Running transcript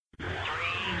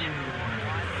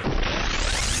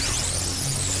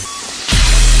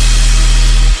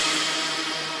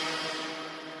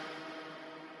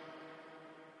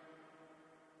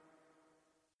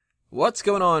What's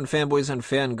going on, fanboys and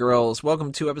fangirls?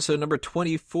 Welcome to episode number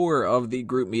 24 of the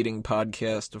Group Meeting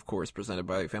podcast, of course, presented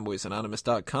by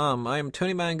fanboysanonymous.com. I am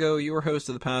Tony Mango, your host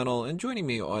of the panel, and joining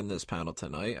me on this panel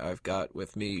tonight, I've got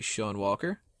with me Sean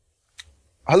Walker.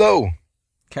 Hello.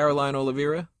 Caroline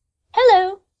Oliveira.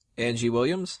 Hello. Angie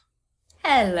Williams.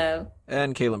 Hello.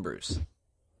 And Kaylin Bruce.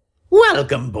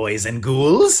 Welcome, boys and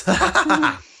ghouls.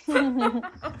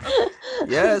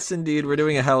 Yes, indeed. We're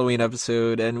doing a Halloween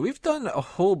episode, and we've done a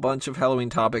whole bunch of Halloween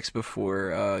topics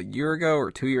before. A year ago or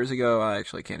 2 years ago, I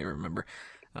actually can't even remember.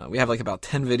 We have like about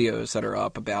 10 videos that are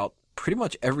up about pretty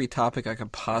much every topic I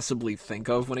could possibly think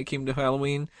of when it came to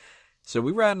Halloween. So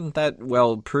we ran that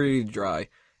well pretty dry.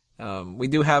 We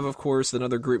do have, of course,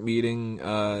 another group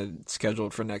meeting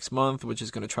scheduled for next month, which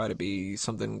is going to try to be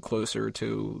something closer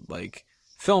to like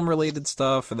film-related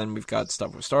stuff, and then we've got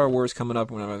stuff with Star Wars coming up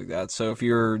and whatever like that. So if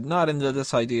you're not into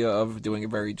this idea of doing a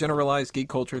very generalized geek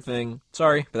culture thing,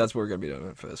 sorry, but that's what we're going to be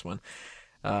doing for this one.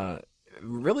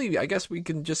 Really, I guess we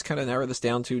can just kind of narrow this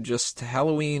down to just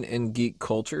Halloween and geek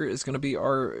culture is going to be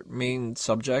our main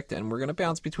subject, and we're going to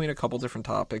bounce between a couple different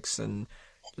topics and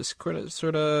just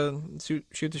sort of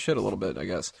shoot the shit a little bit, I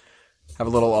guess. Have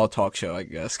a little all-talk show, I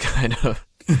guess, kind of.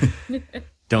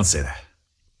 Don't say that.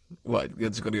 What?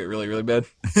 It's going to get really, really bad?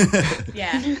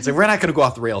 Yeah. It's like, we're not going to go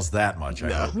off the rails that much.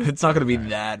 No, it's not going to be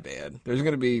that bad. There's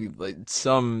going to be like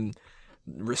some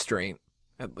restraint,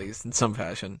 at least, in some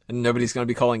fashion. And nobody's going to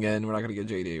be calling in. We're not going to get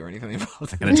JD or anything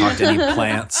involved. I'm going to talk to any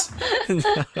plants.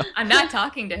 I'm not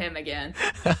talking to him again.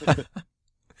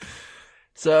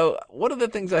 So, one of the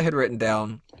things I had written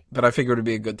down that I figured would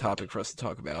be a good topic for us to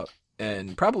talk about,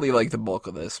 and probably like the bulk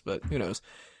of this, but who knows,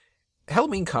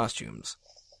 Halloween costumes.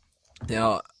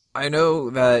 Now, I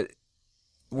know that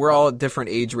we're all at different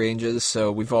age ranges,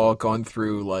 so we've all gone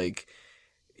through, like,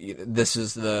 this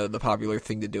is the popular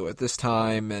thing to do at this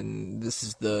time, and this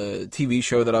is the TV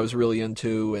show that I was really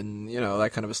into, and, you know,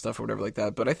 that kind of stuff or whatever like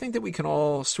that. But I think that we can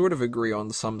all sort of agree on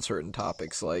some certain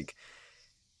topics, like,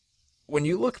 when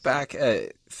you look back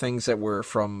at things that were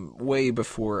from way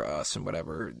before us and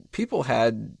whatever, people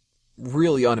had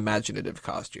really unimaginative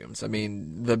costumes. I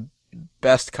mean, the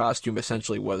best costume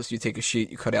essentially was you take a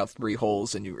sheet, you cut out 3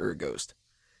 holes, and you're a ghost.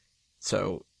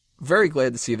 So, very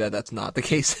glad to see that that's not the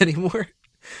case anymore.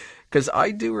 Because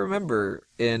I do remember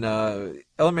in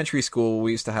elementary school,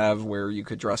 we used to have where you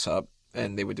could dress up,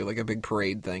 and they would do like a big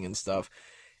parade thing and stuff.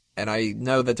 And I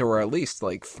know that there were at least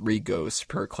like 3 ghosts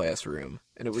per classroom.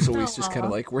 And it was always just kind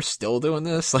of like, we're still doing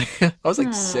this? Like, I was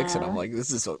like 6, and I'm like,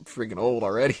 this is freaking old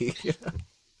already.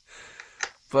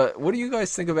 But what do you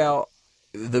guys think about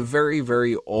the very,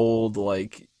 very old,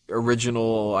 like,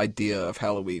 original idea of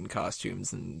Halloween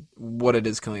costumes and what it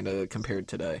is kind of compared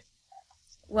today?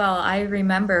 Well, I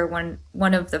remember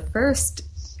one of the first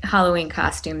Halloween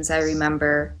costumes I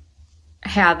remember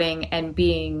having and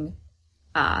being,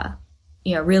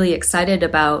 really excited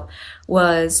about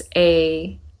was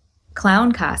a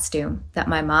clown costume that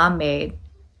my mom made.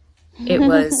 It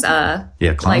was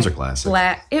Yeah, clowns are classic.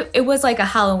 Black. It was like a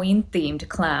Halloween themed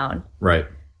clown. Right.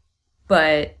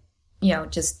 But,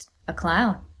 just a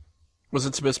clown. Was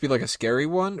it supposed to be like a scary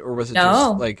one, or was it No.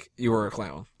 just like you were a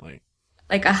clown?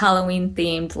 Like a Halloween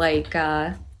themed, like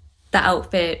the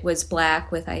outfit was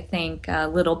black with, I think,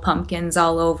 little pumpkins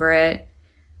all over it,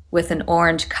 with an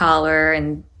orange collar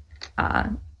and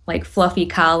like fluffy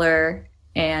collar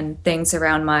and things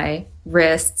around my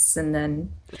wrists, and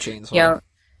then The chainsaw.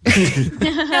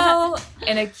 no,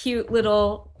 and a cute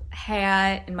little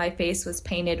hat, and my face was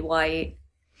painted white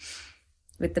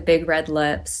with the big red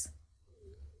lips.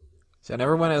 See, I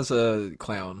never went as a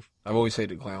clown. I've always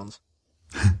hated clowns.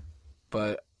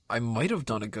 But I might have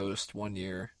done a ghost one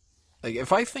year. Like,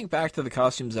 if I think back to the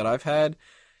costumes that I've had,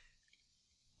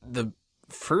 the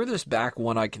furthest back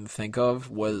one I can think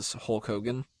of was Hulk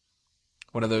Hogan.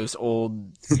 One of those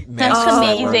old masks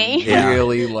that were amazing.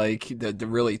 really, like, the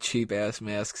really cheap-ass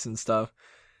masks and stuff.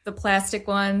 The plastic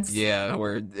ones. Yeah,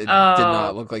 where it did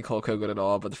not look like Hulk Hogan at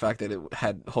all, but the fact that it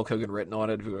had Hulk Hogan written on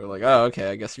it, we were like, oh, okay,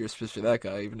 I guess you're supposed to be that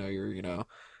guy, even though you're,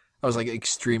 I was like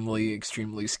extremely,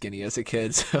 extremely skinny as a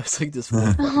kid, so I was like this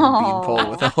fucking beanpole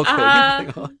with a Hulk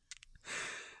Hogan thing on.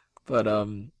 But,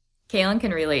 Kaylin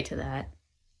can relate to that.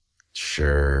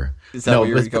 Sure. is that what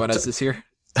you're going as this year?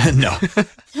 No.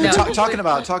 No. Talking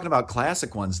about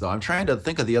classic ones, though, I'm trying to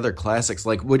think of the other classics.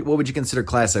 Like, what would you consider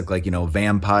classic? Like,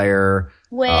 vampire,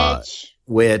 witch,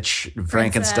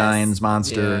 Frankenstein's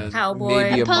monster. Yeah, Cowboy.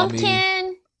 maybe a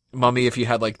Pumpkin. mummy if you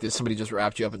had like this, somebody just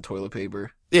wrapped you up in toilet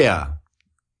paper. Yeah.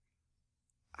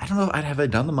 I don't know. Have I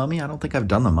done the mummy? I don't think I've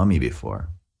done the mummy before.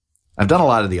 I've done a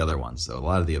lot of the other ones, though. A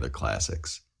lot of the other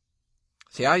classics.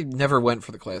 See, I never went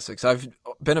for the classics. I've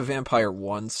been a vampire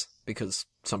once because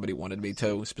somebody wanted me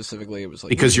to. Specifically, it was like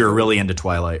because you're really into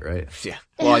Twilight, right? Yeah.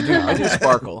 Well, I do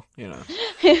Sparkle, you know.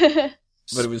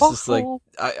 But it was just like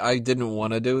I didn't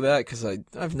want to do that because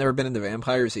I've never been into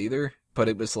vampires either. But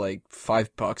it was like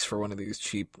 $5 for one of these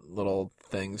cheap little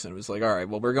things, and it was like, all right,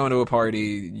 well, we're going to a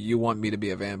party. You want me to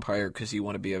be a vampire because you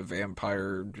want to be a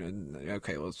vampire? And,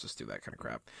 okay, let's just do that kind of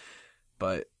crap.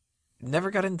 But never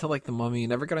got into like the Mummy,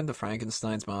 never got into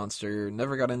Frankenstein's monster,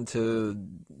 never got into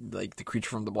like the Creature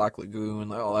from the Black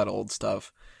Lagoon, all that old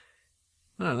stuff.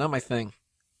 No, not my thing.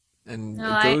 And no,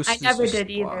 I never did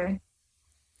either.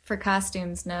 For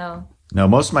costumes, no. No,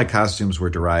 most of my costumes were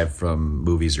derived from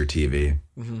movies or TV.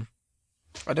 Mm-hmm.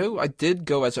 I did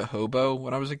go as a hobo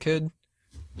when I was a kid.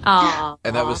 Aww.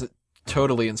 And that was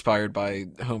totally inspired by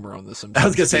Homer on The Simpsons. I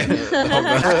was going to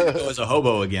say, go as a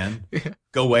hobo again. Yeah.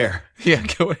 Go where? Yeah,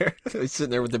 go where? He's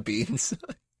sitting there with the beans.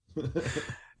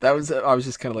 I was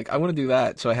just kind of like, I want to do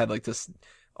that. So I had like this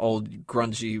old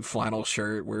grungy flannel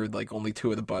shirt where like only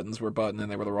 2 of the buttons were buttoned and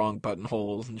they were the wrong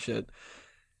buttonholes and shit.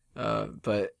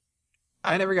 But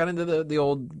I never got into the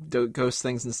old ghost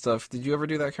things and stuff. Did you ever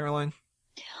do that, Caroline?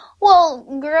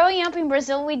 Well, growing up in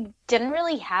Brazil, we didn't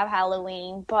really have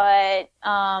Halloween, but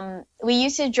we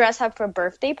used to dress up for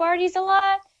birthday parties a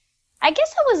lot. I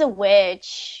guess I was a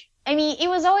witch. I mean, it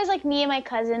was always like me and my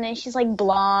cousin, and she's like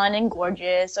blonde and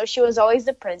gorgeous, so she was always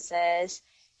the princess.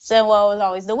 So I was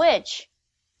always the witch.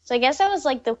 So I guess that was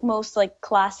like the most like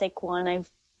classic one I've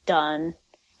done.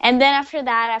 And then after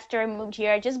that, after I moved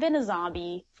here, I've just been a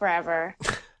zombie forever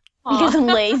because I'm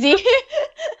lazy.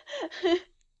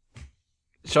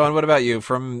 Sean, what about you?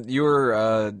 From your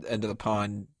end of the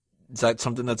pond, is that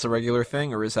something that's a regular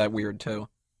thing, or is that weird too?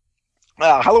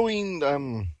 Halloween,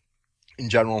 in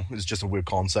general, is just a weird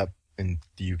concept in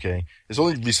the UK. It's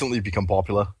only recently become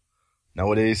popular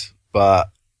nowadays, but...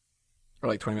 Or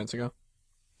like 20 minutes ago?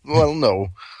 Well, no.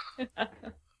 But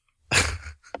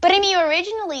I mean,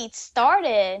 originally it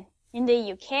started in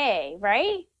the UK,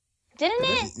 right? Didn't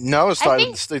it? No, it started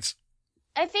in the States.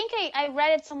 I think I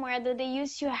read it somewhere that they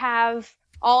used to have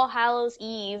All Hallows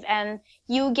Eve, and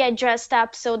you get dressed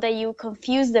up so that you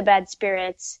confuse the bad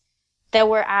spirits that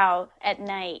were out at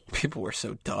night. People were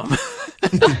so dumb.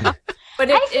 But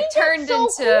it turned so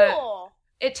into cool.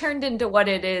 It turned into what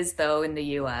it is though in the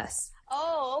US.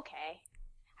 Oh, okay.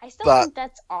 I still But think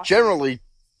that's awesome. Generally,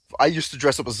 I used to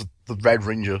dress up as the Red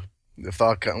Ranger, if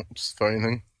that counts for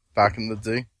anything, back in the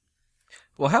day.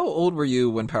 Well, how old were you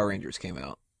when Power Rangers came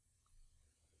out?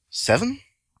 7?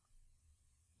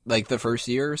 Like the first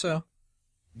year or so?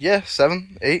 Yeah,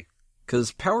 7, 8.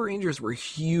 Because Power Rangers were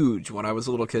huge when I was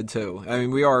a little kid, too. I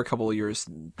mean, we are a couple of years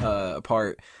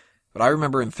apart. But I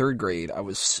remember in 3rd grade, I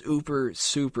was super,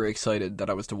 super excited that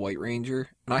I was the White Ranger.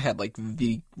 And I had, like,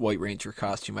 the White Ranger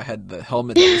costume. I had the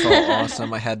helmet that was all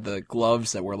awesome. I had the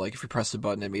gloves that were, like, if you press the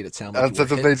button, it made it sound like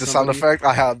That made the sound effect?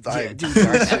 Yeah, dude,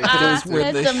 those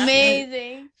were That's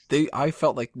amazing. I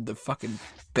felt like the fucking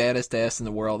baddest ass in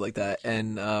the world like that.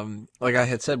 And like I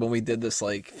had said, when we did this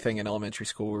like thing in elementary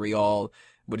school where we all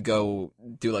would go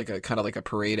do like a kind of like a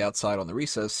parade outside on the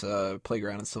recess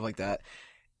playground and stuff like that,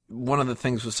 one of the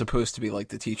things was supposed to be like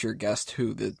the teacher guessed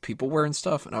who the people were and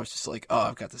stuff, and I was just like, oh,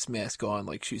 I've got this mask on,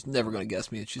 like she's never going to guess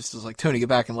me, and she's just like, Tony, get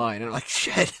back in line, and I'm like,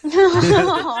 shit.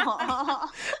 I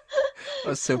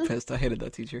was so pissed. I hated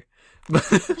that teacher.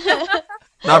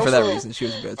 Not for that reason. She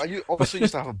was a bitch. I also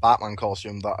used to have a Batman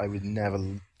costume that I would never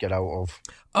get out of.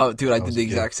 Oh, dude, I did the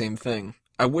exact same thing.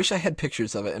 I wish I had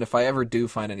pictures of it, and if I ever do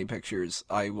find any pictures,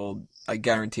 I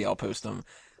guarantee I'll post them.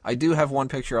 I do have one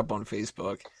picture up on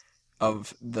Facebook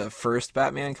of the first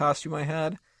Batman costume I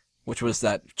had, which was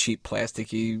that cheap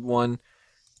plasticky one.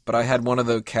 But I had one of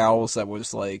the cowls that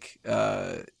was like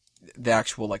the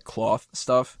actual like cloth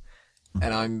stuff,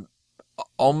 and I'm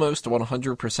almost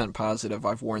 100% positive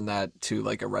I've worn that to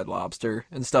like a Red Lobster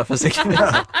and stuff as a kid.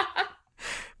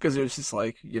 Because it was just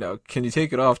like, you know, can you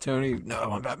take it off, Tony?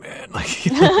 No, I'm Batman. Like,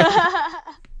 the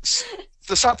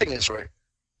sad thing is, right,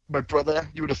 my brother,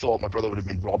 you would have thought my brother would have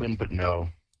been Robin, but no.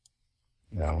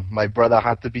 No, my brother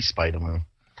had to be Spider-Man.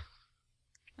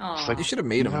 Like, you should have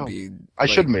made him be I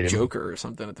should have made him Joker or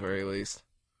something at the very least.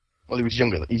 Well, he's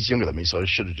younger than me, so I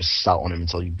should have just sat on him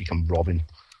until he become Robin.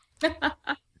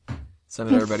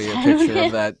 Sending everybody a picture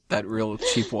of that real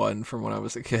cheap one from when I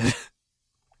was a kid.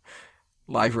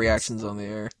 Live reactions on the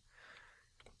air.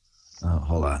 Oh,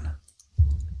 hold on.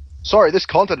 Sorry, this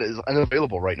content is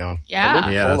unavailable right now. Yeah.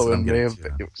 Yeah, that's what I'm getting it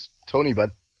to. was Tony,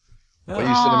 but Oh, why are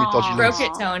you sending me dodgy Broke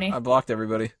links? it, Tony. I blocked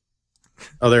everybody.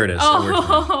 Oh, there it is.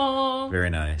 Oh, Very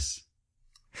nice.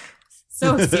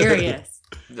 so serious.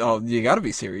 Oh, you gotta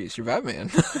be serious. You're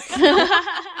Batman.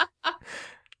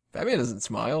 Batman doesn't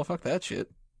smile. Fuck that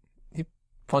shit. He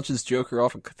punches Joker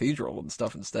off a cathedral and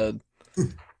stuff instead.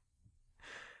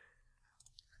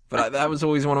 But that was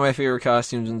always one of my favorite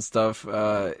costumes and stuff.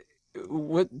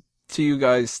 What to you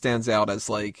guys stands out as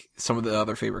like some of the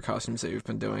other favorite costumes that you've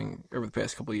been doing over the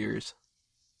past couple of years?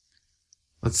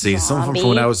 Let's see. Some from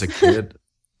when I was a kid.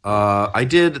 I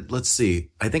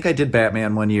think I did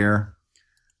Batman one year.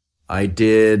 I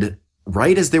did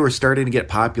right as they were starting to get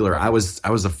popular. I was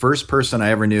the first person I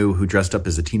ever knew who dressed up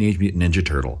as a Teenage Mutant Ninja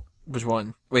Turtle. Which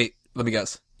one? Wait, let me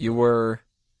guess. You were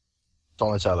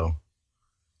Donatello.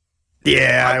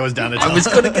 Yeah, I was Donatello. I was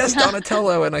going to guess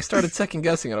Donatello, and I started second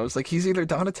guessing it. I was like, he's either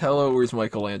Donatello or he's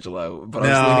Michelangelo. But I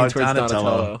was leaning towards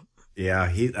Donatello.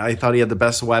 Yeah, I thought he had the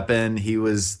best weapon. He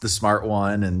was the smart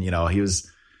one, and he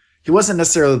wasn't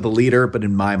necessarily the leader, but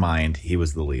in my mind, he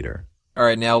was the leader. All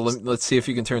right, now let's see if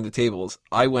you can turn the tables.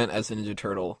 I went as a Ninja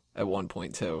Turtle at one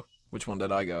point too. Which one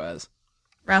did I go as?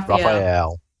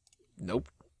 Raphael. Nope.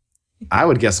 I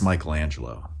would guess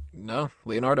Michelangelo. No,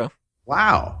 Leonardo.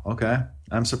 Wow. Okay,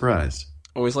 I'm surprised.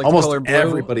 Always like almost the color blue.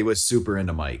 Everybody was super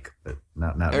into Mike, but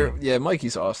not me. Yeah,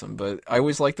 Mikey's awesome, but I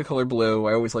always liked the color blue.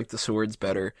 I always liked the swords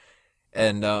better.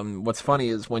 And what's funny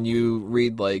is when you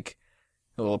read like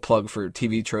a little plug for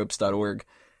tvtropes.org,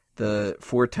 the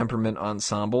Four Temperament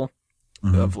Ensemble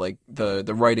of like the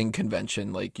writing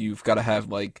convention, like you've got to have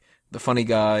like the funny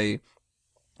guy,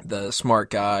 the smart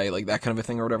guy, like that kind of a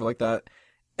thing or whatever like that.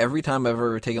 Every time I've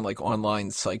ever taken like online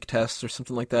psych tests or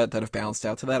something like that have bounced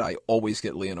out to that, I always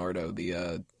get Leonardo,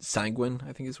 the sanguine,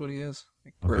 I think is what he is.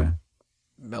 Okay. Or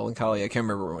melancholy, I can't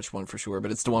remember which one for sure,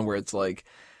 but it's the one where it's like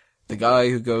the guy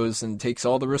who goes and takes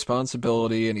all the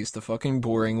responsibility and he's the fucking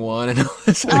boring one and all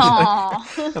this. And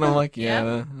I'm like,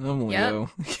 yeah, I'm Leo.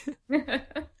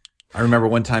 I remember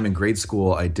one time in grade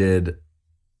school I did,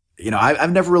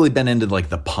 I've never really been into like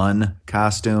the pun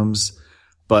costumes.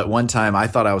 But one time I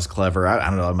thought I was clever. I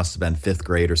don't know. It must have been 5th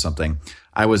grade or something.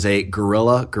 I was a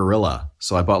gorilla.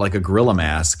 So I bought like a gorilla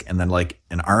mask and then like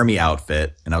an army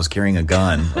outfit. And I was carrying a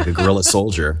gun, like a gorilla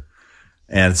soldier.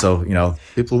 And so,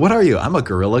 people, what are you? I'm a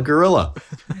gorilla.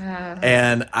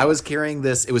 And I was carrying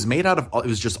this. It was made out of, it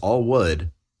was just all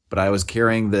wood. But I was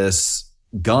carrying this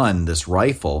gun, this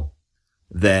rifle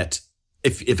that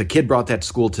if a kid brought that to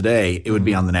school today, it would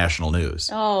be on the national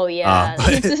news. Oh, yeah.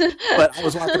 But I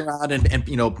was walking around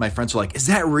and my friends were like, is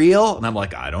that real? And I'm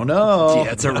like, I don't know.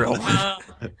 Yeah, it's a real one. I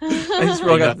just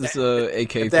got this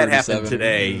AK-47. If that happened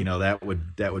today,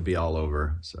 that would be all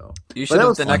over. So you should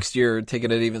have next year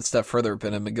taken it even a step further,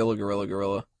 been a McGilla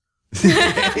gorilla.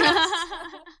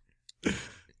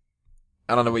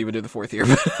 I don't know what you would do the 4th year.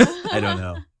 I don't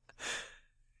know.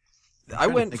 I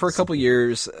went for a couple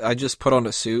years. I just put on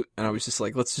a suit and I was just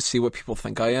like, let's just see what people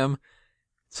think I am.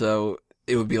 So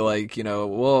it would be like,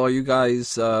 well, are you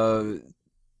guys the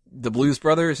Blues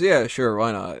Brothers? Yeah, sure,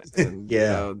 why not? And,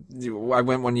 yeah. I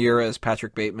went one year as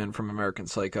Patrick Bateman from American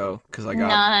Psycho because I got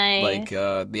like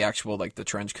the actual like the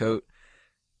trench coat.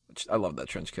 Which I love that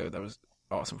trench coat. That was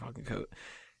an awesome fucking coat.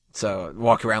 So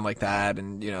walk around like that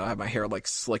and have my hair like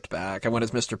slicked back. I went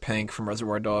as Mr. Pink from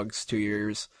Reservoir Dogs 2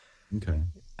 years. Okay.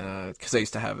 Because I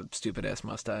used to have a stupid ass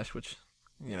mustache, which,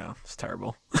 it's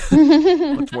terrible.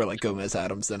 Looked more like Gomez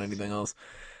Adams than anything else.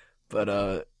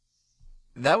 But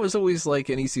that was always like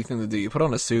an easy thing to do. You put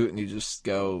on a suit and you just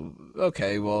go,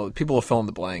 okay, well, people will fill in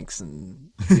the blanks,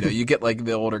 and you get like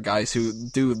the older guys who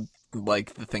do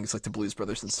like the things like the Blues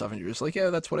Brothers and stuff, and you're just like, yeah,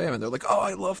 that's what I am. And they're like, oh,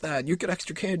 I love that. You get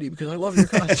extra candy because I love your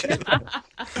costume.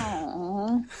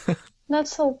 Aww.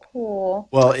 That's so cool.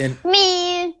 Well,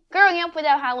 me growing up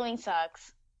without Halloween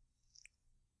sucks.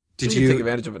 Did you take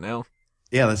advantage of it now?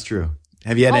 Yeah, that's true.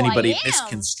 Have you had anybody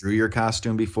misconstrue your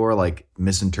costume before, like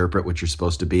misinterpret what you're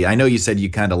supposed to be? I know you said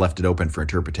you kind of left it open for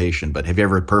interpretation, but have you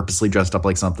ever purposely dressed up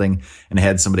like something and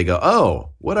had somebody go, "Oh,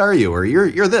 what are you?" Or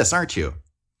 "You're this, aren't you?"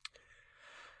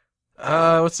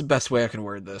 What's the best way I can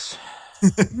word this?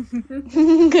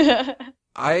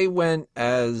 I went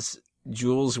as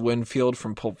Jules Winfield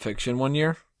from Pulp Fiction one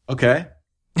year. Okay.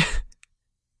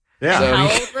 Yeah. So, how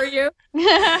old were you?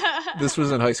 This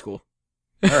was in high school.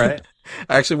 All right.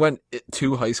 I actually went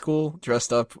to high school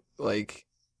dressed up like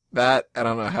that. I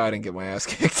don't know how I didn't get my ass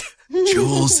kicked.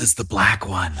 Jules is the black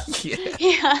one.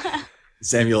 Yeah.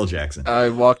 Samuel Jackson. I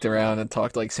walked around and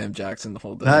talked like Sam Jackson the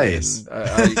whole day. Nice.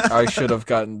 I should have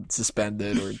gotten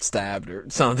suspended or stabbed or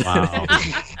something. Wow.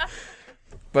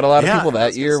 But a lot of people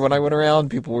that year when I went around,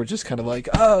 people were just kind of like,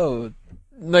 oh,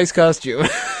 nice costume.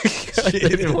 They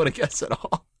didn't want to guess at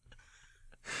all.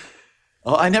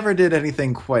 Well, I never did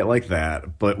anything quite like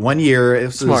that, but one year it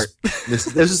was smart.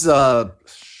 This was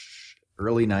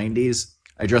early 90s,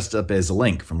 I dressed up as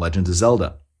Link from Legend of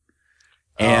Zelda.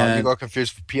 You And got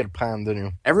confused with Peter Pan, didn't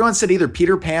you? everyone said either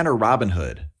Peter Pan or Robin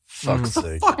Hood. Fuck's What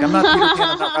the sake. fuck? I'm not Peter Pan,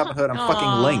 I'm not Robin Hood, I'm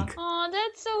fucking Link. Oh,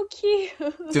 that's so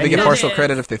cute. Do they get It partial is.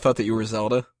 credit if they thought that you were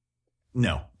Zelda?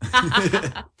 No.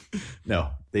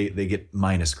 No, they get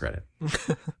minus credit.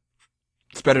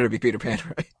 It's better to be Peter Pan,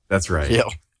 right? That's right. Yeah.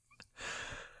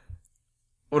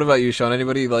 What about you, Sean?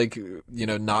 Anybody, like,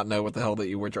 not know what the hell that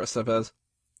you were dressed up as?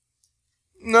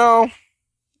 No.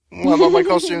 Well, my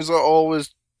costumes are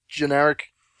always generic.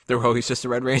 They were always just a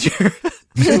Red Ranger.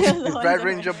 Red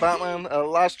Ranger, Batman.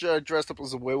 Last year I dressed up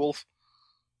as a werewolf.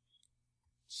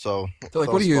 So. They're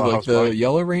like, what are you, like, the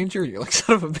Yellow Ranger? You're like,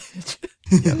 son of a bitch.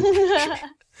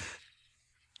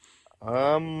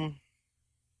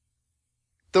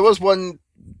 There was one.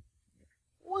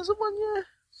 Was it one year?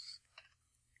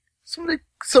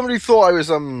 Somebody thought I was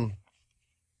I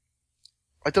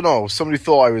don't know. Somebody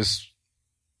thought I was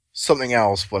something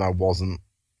else when I wasn't.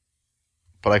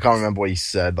 But I can't remember what he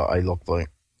said that I looked like.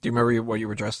 Do you remember what you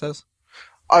were dressed as?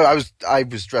 I was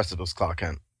dressed up as Clark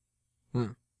Kent.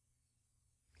 Hmm.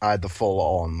 I had the full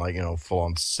on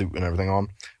suit and everything on.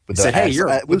 With He said, "Hey, you're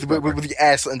a with blues the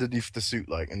S underneath the suit,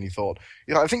 like, and he thought,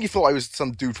 I think he thought I was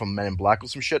some dude from Men in Black or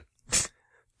some shit.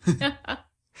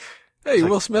 Hey, Like,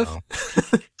 Will Smith.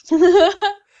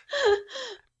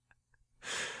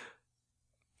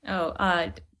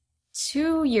 no.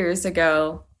 2 years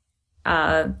ago,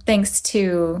 thanks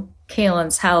to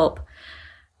Kaylin's help,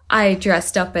 I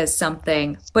dressed up as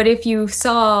something. But if you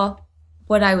saw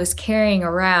what I was carrying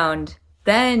around,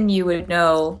 then you would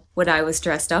know what I was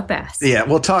dressed up as. Yeah,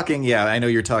 well, I know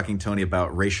you're talking, Tony,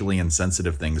 about racially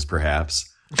insensitive things, perhaps.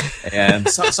 And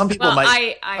some people Well,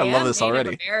 might. I I love am this Native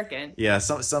already. American. Yeah,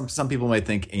 some people might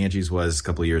think Angie's was a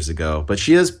couple years ago, but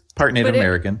she is part Native But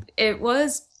American. It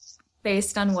was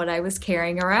based on what I was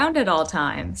carrying around at all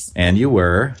times. And you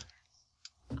were.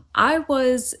 I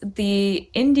was the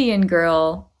Indian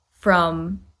girl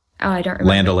from, I don't remember.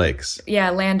 Land O'Lakes.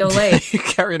 Yeah, Land O'Lakes. You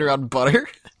carrying around butter?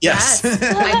 Yes.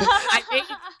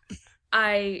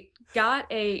 I got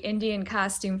a Indian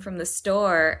costume from the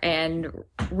store and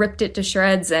ripped it to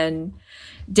shreds and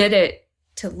did it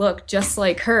to look just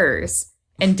like hers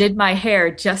and did my hair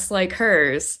just like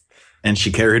hers. And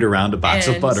she carried around a box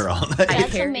of And butter all night. I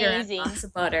That's carried around amazing. a box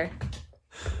of butter.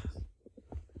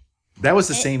 That was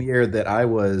the same year that I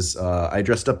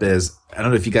dressed up as, I don't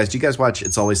know if do you guys watch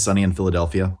It's Always Sunny in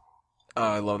Philadelphia? Oh,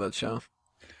 I love that show.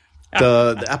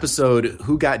 The episode,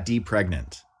 Who Got Dee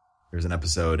Pregnant? There's an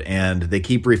episode, and they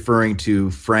keep referring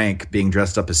to Frank being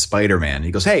dressed up as Spider-Man.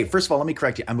 He goes, hey, first of all, let me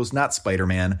correct you. I was not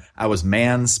Spider-Man. I was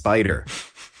Man Spider.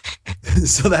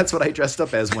 So that's what I dressed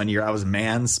up as one year. I was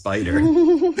Man Spider.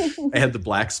 I had the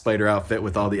black spider outfit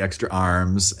with all the extra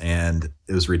arms, and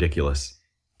it was ridiculous.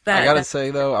 I gotta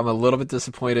say, though, I'm a little bit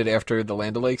disappointed after the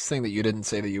Land O'Lakes thing that you didn't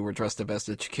say that you were dressed up as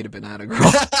the Chiquita Banana Girl.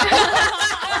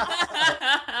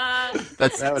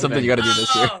 That's That would've something been- you gotta do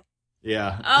this year.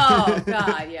 Yeah. Oh,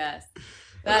 God, yes.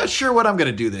 I'm not sure what I'm going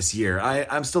to do this year.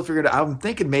 I'm still figuring it out. I'm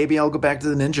thinking maybe I'll go back to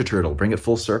the Ninja Turtle, bring it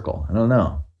full circle. I don't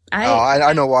know.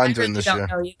 I know what I'm doing really this don't year.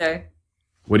 know either.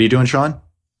 What are you doing, Sean?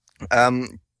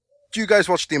 Do you guys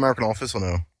watch The American Office or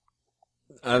no?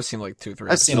 I've seen like 2-3.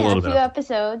 I've seen a Yeah, little a few bit.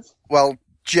 episodes. Well,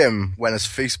 Jim went as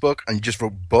Facebook and he just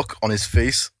wrote book on his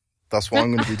face. That's what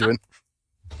I'm going to be doing.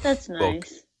 That's Book.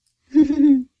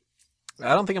 nice.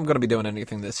 I don't think I'm going to be doing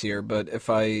anything this year, but if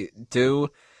I do,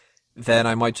 then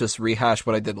I might just rehash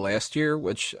what I did last year,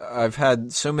 which I've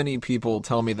had so many people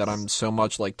tell me that I'm so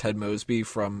much like Ted Mosby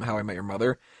from How I Met Your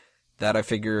Mother that I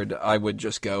figured I would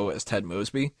just go as Ted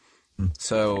Mosby.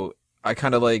 So I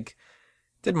kind of like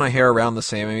did my hair around the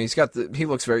same. I mean, he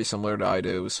looks very similar to I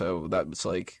do, so that was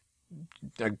like,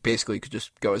 I basically could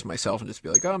just go as myself and just be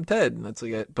like, oh, I'm Ted, and that's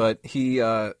like it. But he,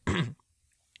 for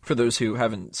those who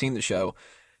haven't seen the show,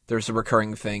 there's a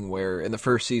recurring thing where in the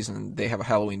first season they have a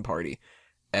Halloween party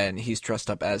and he's dressed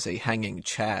up as a hanging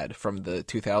Chad from the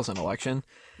 2000 election.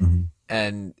 Mm-hmm.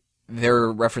 And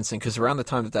they're referencing, because around the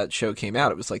time that show came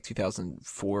out, it was like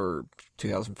 2004,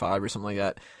 2005 or something like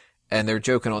that. And they're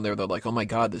joking on there. They're like, oh my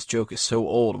God, this joke is so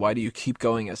old. Why do you keep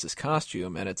going as this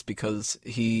costume? And it's because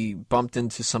he bumped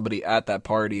into somebody at that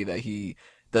party that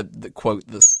the quote,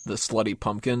 the slutty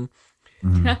pumpkin.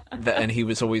 And he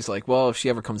was always like, well, if she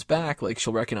ever comes back, like,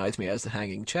 she'll recognize me as the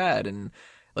hanging Chad. And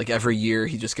like every year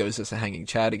he just goes as a hanging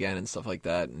Chad again and stuff like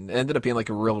that. And it ended up being like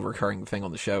a real recurring thing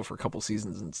on the show for a couple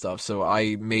seasons and stuff. So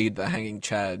I made the hanging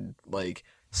Chad like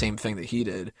same thing that he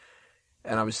did.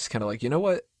 And I was just kind of like, you know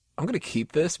what? I'm going to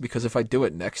keep this because if I do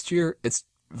it next year, it's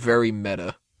very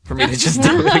meta for me to just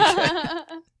do it again.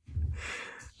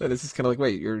 And it's just kind of like,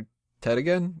 wait, you're Ted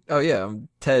again? Oh yeah, I'm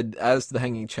Ted as the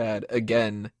Hanging Chad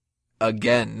again.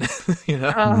 You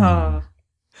know? Oh.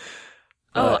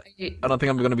 But I don't think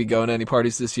I'm going to be going to any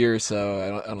parties this year,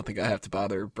 so I don't think I have to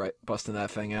bother busting that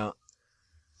thing out.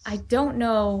 I don't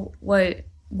know what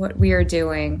we are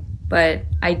doing, but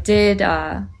I did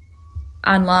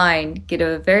online get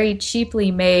a very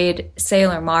cheaply made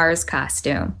Sailor Mars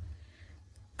costume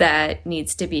that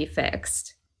needs to be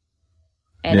fixed.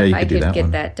 And Yeah, if you I could do could that get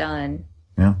one. that done.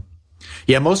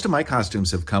 Yeah, most of my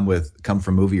costumes have come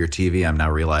from movie or TV. I'm now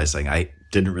realizing I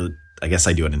guess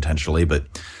I do it intentionally,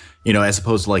 but as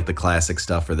opposed to like the classic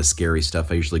stuff or the scary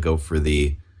stuff, I usually go for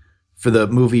the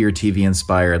movie or TV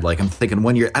inspired. Like I'm thinking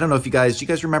one year, I don't know if do you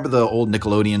guys remember the old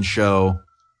Nickelodeon show,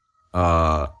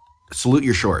 Salute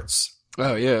Your Shorts?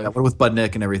 Oh yeah, That one with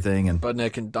Budnick and everything, and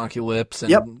Budnick and Donkey Lips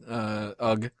and Yep.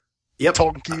 Ugg. yep.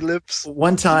 Donkey lips.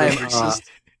 One time, Racist.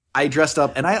 I dressed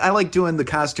up, and I like doing the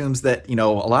costumes that a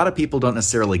lot of people don't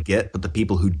necessarily get, but the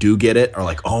people who do get it are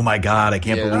like, "Oh my god, I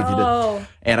can't Yeah. believe you did!" Oh,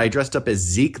 And I dressed up as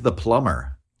Zeke the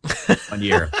plumber one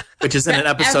year, which is in an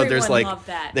episode. There's everyone like loved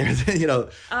that. there's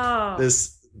Oh,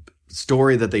 this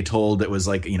story that they told that was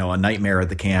like a nightmare at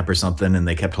the camp or something, and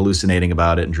they kept hallucinating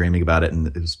about it and dreaming about it, and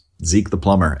it was Zeke the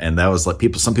plumber, and that was like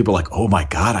some people were like, "Oh my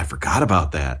god, I forgot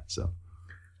about that." So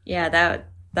yeah, that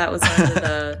was one of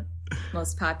the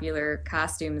most popular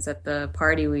costumes at the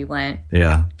party we went.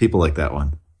 yeah, people like that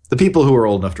one. The people who are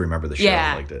old enough to remember the show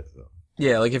Yeah. liked it. So.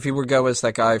 Yeah, like if you were go as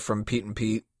that guy from Pete and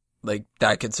Pete, like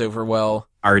that gets over well.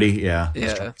 Artie, yeah,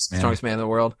 Yeah, strongest man in the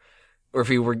world. Or if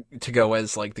you were to go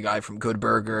as like the guy from Good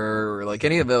Burger or like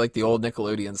any of the old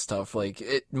Nickelodeon stuff, like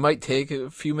it might take a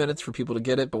few minutes for people to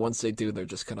get it, but once they do, they're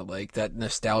just kind of like that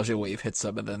nostalgia wave hits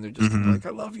them, and then they're just like, "I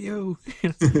love you."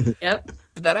 Yep.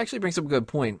 But that actually brings up a good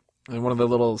point. And one of the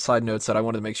little side notes that I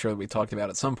wanted to make sure that we talked about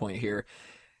at some point here.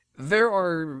 There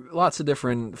are lots of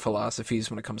different philosophies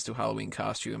when it comes to Halloween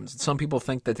costumes. Some people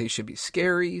think that they should be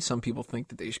scary. Some people think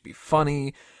that they should be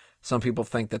funny. Some people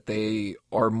think that they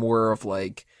are more of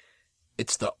like,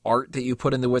 it's the art that you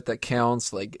put into it that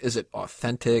counts. Like, is it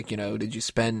authentic? Did you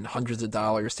spend hundreds of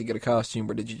dollars to get a costume,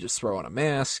 or did you just throw on a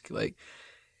mask? Like,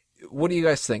 what do you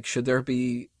guys think? Should there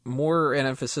be more an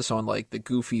emphasis on like the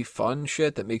goofy fun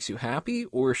shit that makes you happy,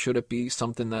 or should it be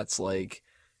something that's like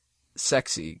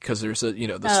sexy because there's the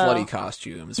slutty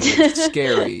costumes, or it's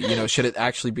scary? Should it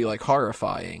actually be like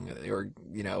horrifying, or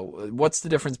what's the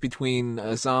difference between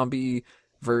a zombie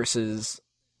versus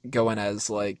going as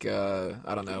like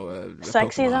I don't know, a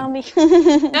Sexy Pokemon.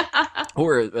 zombie.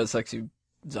 Or a sexy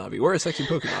zombie, or a sexy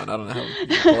Pokemon. I don't know how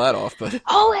you pull that off, but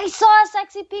Oh, I saw a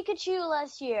sexy Pikachu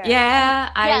last year. Yeah,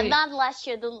 Yeah, not last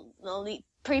year, the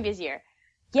previous year.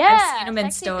 Yeah, seen 'em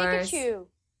in sexy stores.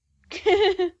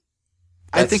 Pikachu.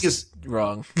 I think that's it's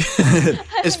wrong.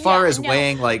 as far Yeah, as no.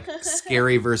 weighing like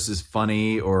scary versus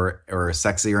funny or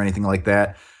sexy or anything like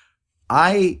that,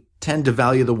 I tend to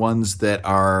value the ones that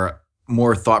are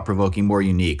more thought-provoking, more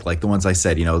unique, like the ones I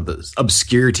said, the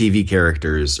obscure TV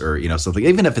characters or, something,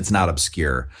 even if it's not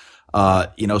obscure,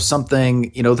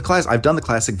 something, the class, I've done the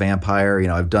classic vampire,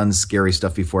 I've done scary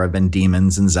stuff before. I've been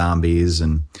demons and zombies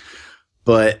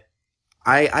but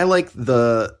I like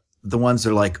the ones that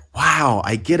are like, wow,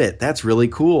 I get it. That's really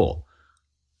cool.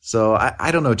 So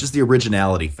I don't know, just the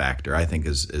originality factor, I think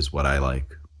is what I like.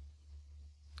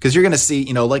 Because you're going to see,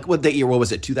 like what year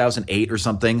was it, 2008 or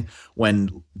something,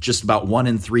 when just about 1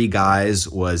 in 3 guys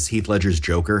was Heath Ledger's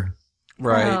Joker.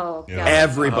 Right. Oh, Yeah. God.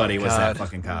 Everybody Oh, was that God.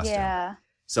 fucking costume. Yeah.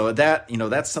 So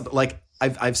that's something like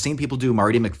I've seen people do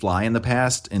Marty McFly in the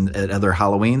past at other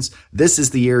Halloweens. This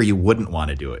is the year you wouldn't want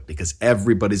to do it because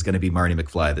everybody's going to be Marty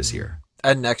McFly this year.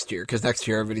 And next year, because next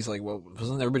year everybody's like, well,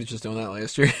 wasn't everybody just doing that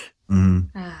last year? hmm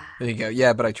Ah. Then you go,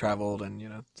 yeah, but I traveled and,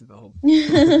 did the whole...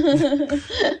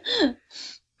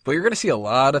 But you're going to see a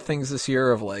lot of things this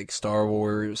year of like Star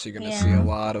Wars. You're going to see a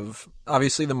lot of,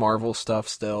 obviously, the Marvel stuff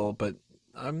still, but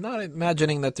I'm not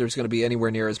imagining that there's going to be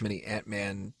anywhere near as many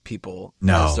Ant-Man people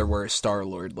No. as there were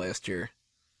Star-Lord last year.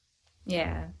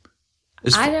 Yeah.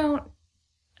 As, I don't.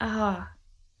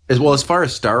 as far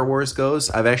as Star Wars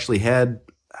goes, I've actually had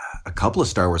a couple of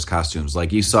Star Wars costumes.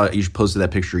 Like you posted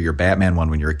that picture of your Batman one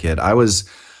when you were a kid. I was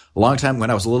a long time when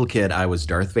I was a little kid. I was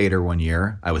Darth Vader one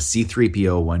year. I was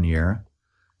C-3PO one year.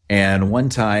 And one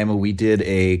time we did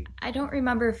I don't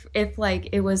remember if like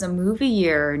it was a movie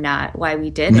year or not. Why we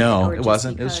did it? no, or it just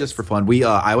wasn't. It was just for fun.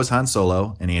 I was Han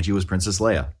Solo and Angie was Princess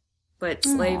Leia. But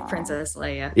slave Aw. Princess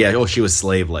Leia. Yeah, she was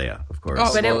Slave Leia, of course.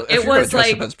 But well, it if you're was gonna dress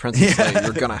like- up as Princess Yeah. Leia,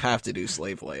 you're going to have to do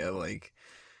Slave Leia. Like,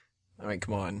 I mean,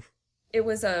 come on. It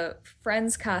was a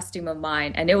friend's costume of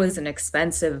mine, and it was an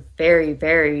expensive, very,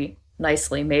 very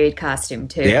nicely made costume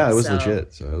too. Yeah, it was so,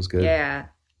 legit. So it was good. Yeah.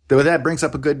 that brings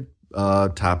up a good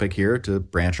topic here to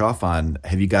branch off on.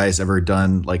 Have you guys ever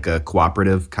done like a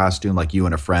cooperative costume, like you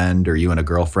and a friend or you and a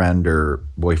girlfriend or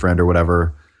boyfriend or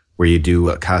whatever, where you do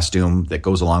a costume that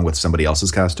goes along with somebody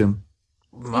else's costume?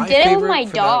 I did it with my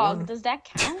dog. Does that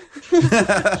count?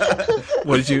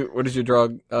 What did your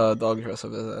dog dress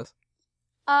up as?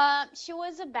 She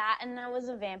was a bat and I was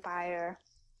a vampire.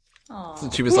 Aww. So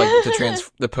she was like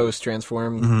the post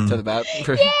transform to the bat.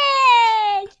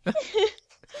 Yay!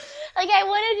 Like, I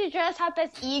wanted to dress up as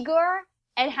Igor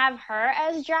and have her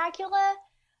as Dracula,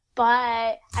 but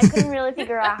I couldn't really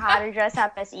figure out how to dress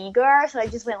up as Igor, so I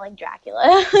just went like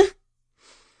Dracula.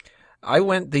 I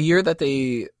went the year that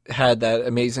they had that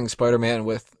Amazing Spider-Man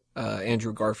with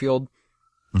Andrew Garfield.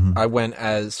 Mm-hmm. I went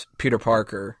as Peter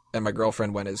Parker, and my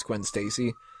girlfriend went as Gwen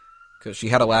Stacy because she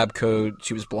had a lab coat,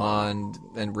 she was blonde,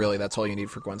 and really that's all you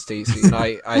need for Gwen Stacy. And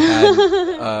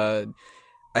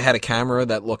I had a camera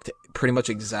that looked pretty much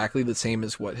exactly the same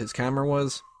as what his camera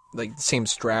was, like the same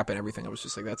strap and everything. I was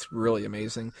just like, that's really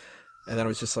amazing. And then I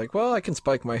was just like, well, I can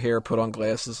spike my hair, put on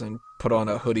glasses, and put on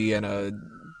a hoodie and a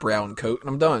brown coat, and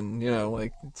I'm done.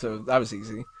 So that was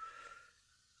easy.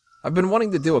 I've been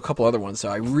wanting to do a couple other ones, so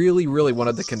I really, really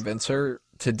wanted to convince her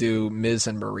to do Miz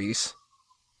and Maurice.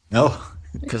 Oh.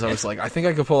 Because I was like, I think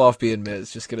I could pull off being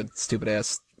Miz, just get a stupid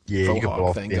ass faux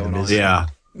hawk thing going on. Yeah.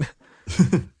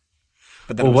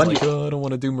 But then I was like, I don't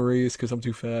want to do Maurice because I'm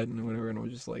too fat and whatever. And I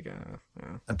was just like,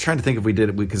 I'm trying to think if we did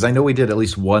it, because I know we did at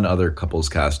least one other couple's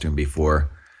costume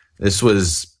before. This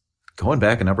was going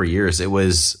back a number of years.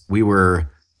 We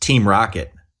were Team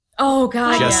Rocket. Oh,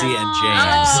 God. Jesse and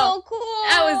James. Oh, cool.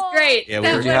 That was great. Yeah,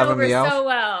 that did you went have a over Meowth? so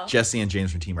well. Jesse and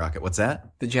James from Team Rocket. What's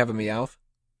that? Did you have a Meowth?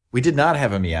 We did not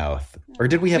have a Meowth. Or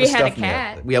did we have We a had stuffed a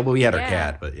cat. Meowth? We had our Yeah.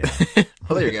 cat, but yeah.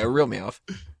 Well, there you go, real Meowth.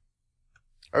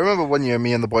 I remember one year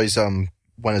me and the boys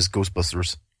went as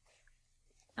Ghostbusters.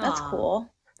 That's Aw. cool.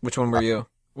 Which one were you?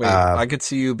 Wait, I could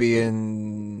see you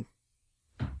being...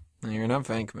 No, you're not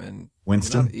Venkman.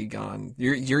 Winston? You're not Egon.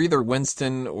 You're either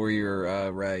Winston or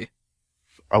you're Ray.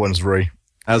 I went as Ray.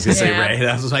 I was going to say Yeah. Ray.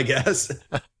 That was my guess.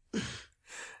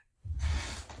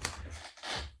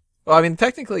 Well, I mean,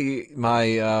 technically,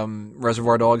 my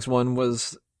Reservoir Dogs one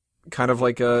was kind of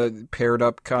like a paired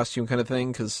up costume kind of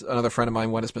thing, because another friend of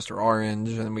mine went as Mr. Orange,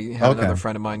 and we had another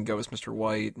friend of mine go as Mr.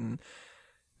 White, and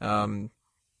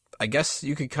I guess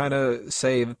you could kind of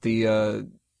say that the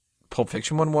Pulp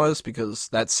Fiction one was, because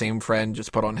that same friend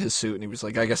just put on his suit, and he was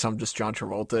like, I guess I'm just John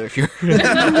Travolta if you're...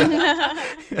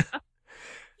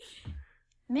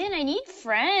 Man, I need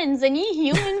friends. I need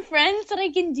human friends so that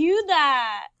I can do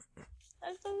that.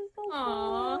 That sounds so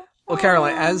Aw. cool. Well,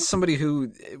 Caroline, as somebody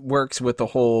who works with the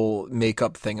whole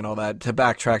makeup thing and all that, to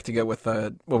backtrack to get with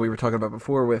what we were talking about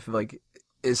before with, like,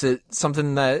 is it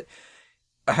something that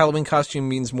a Halloween costume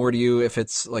means more to you if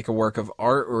it's like a work of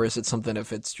art, or is it something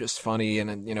if it's just funny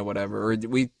and, whatever? Or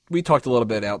we talked a little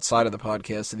bit outside of the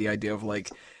podcast of the idea of like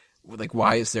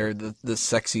why is there the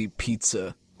sexy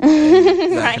pizza?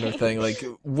 And that kind of thing. Like,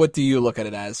 what do you look at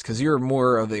it as? Because you're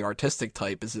more of the artistic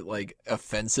type. Is it like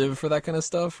offensive for that kind of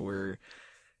stuff, or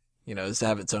does it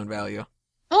have its own value?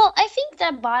 Well, I think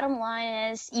that bottom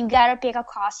line is you gotta pick a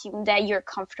costume that you're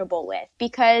comfortable with,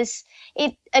 because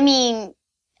I've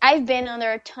been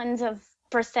under tons of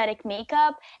prosthetic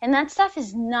makeup, and that stuff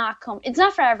is it's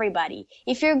not for everybody.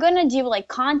 If you're gonna do like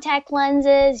contact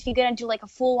lenses, if you're gonna do like a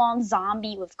full-on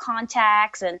zombie with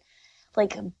contacts and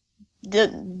like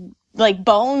the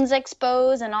bones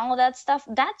exposed and all of that stuff,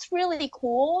 that's really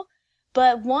cool.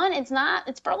 But one, it's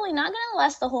probably not gonna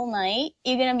last the whole night.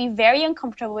 You're gonna be very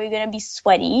uncomfortable. You're gonna be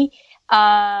sweaty.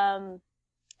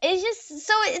 It's just,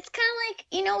 so it's kind of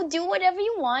like, do whatever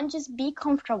you want. Just be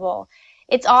comfortable.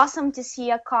 It's awesome to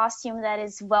see a costume that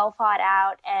is well thought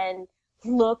out and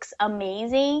looks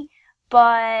amazing,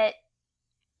 but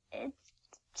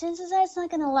chances are it's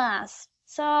not gonna last.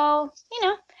 So, I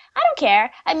don't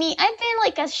care. I mean, I've been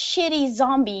like a shitty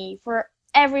zombie for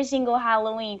every single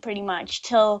Halloween pretty much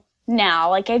till now.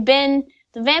 Like, I've been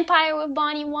the vampire with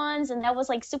Bonnie once, and that was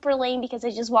like super lame because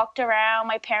I just walked around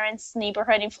my parents'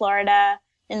 neighborhood in Florida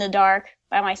in the dark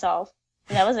by myself.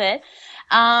 And that was it.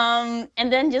 And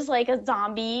then just like a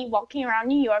zombie walking around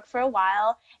New York for a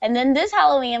while. And then this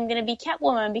Halloween, I'm going to be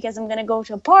Catwoman because I'm going to go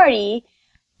to a party.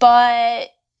 But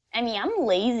I mean, I'm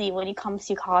lazy when it comes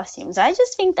to costumes. I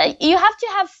just think that you have to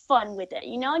have fun with it,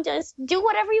 just do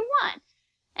whatever you want.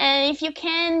 And if you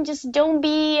can, just don't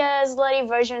be a slutty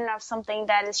version of something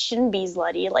that shouldn't be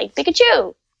slutty, like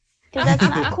Pikachu. Because that's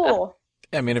not cool.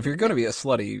 Yeah, I mean, if you're going to be a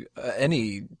slutty,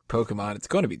 any Pokemon, it's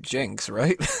going to be Jinx,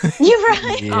 right? You're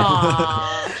right. Yeah.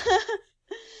 Aw.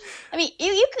 I mean,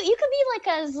 you could be like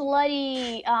a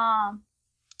slutty,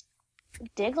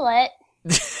 Diglett.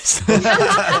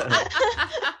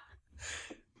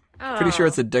 Pretty sure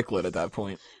it's a dicklet at that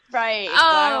point. Right,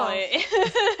 Oh.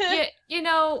 exactly. you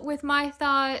know, with my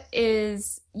thought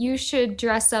is you should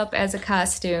dress up as a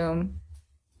costume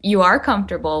you are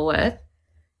comfortable with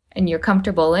and you're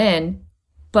comfortable in,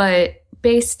 but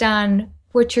based on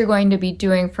what you're going to be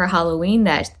doing for Halloween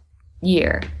that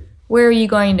year. Where are you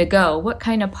going to go? What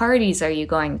kind of parties are you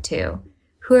going to?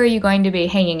 Who are you going to be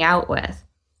hanging out with?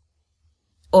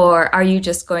 Or are you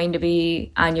just going to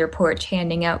be on your porch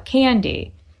handing out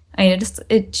candy? I mean,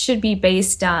 it should be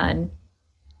based on,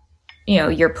 you know,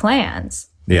 your plans.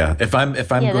 Yeah, if I'm Yeah,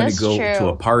 going to that's go true. to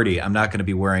a party, I'm not going to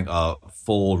be wearing a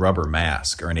full rubber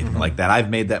mask or anything like that. I've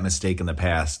made that mistake in the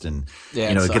past, and Yeah,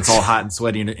 you know, it it gets sucks. all hot and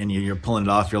sweaty, and you're pulling it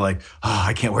off. You're like, oh,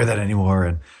 I can't wear that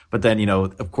anymore. But then, you know,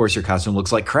 of course, your costume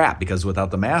looks like crap because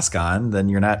without the mask on, then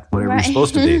you're not whatever Right. you're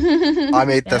supposed to be. I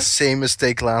made Yeah. the same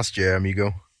mistake last year,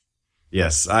 amigo.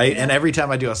 Yes, and every time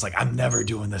I do, I was like, I'm never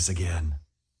doing this again.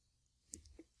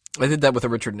 I did that with a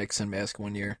Richard Nixon mask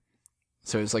one year.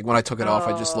 So it's like when I took it off,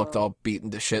 I just looked all beaten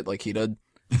to shit like he did.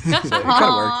 So it kind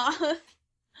of worked.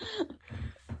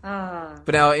 Aw.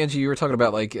 But now, Angie, you were talking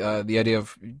about like the idea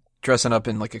of dressing up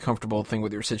in like a comfortable thing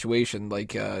with your situation.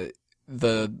 Like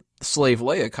the Slave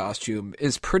Leia costume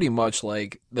is pretty much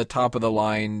like the top of the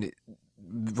line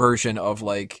version of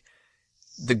like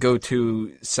the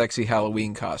go-to sexy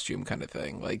Halloween costume kind of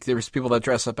thing. Like there's people that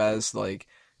dress up as like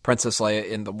Princess Leia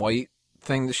in the white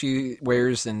thing that she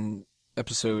wears in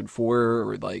episode 4,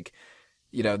 or like,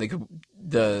 you know, they could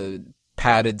the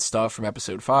padded stuff from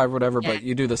episode 5 or whatever, but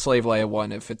you do the Slave Leia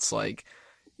one if it's like,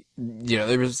 you know,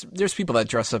 there's people that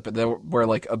dress up and they'll wear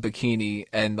like a bikini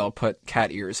and they'll put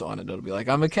cat ears on it. It'll be like,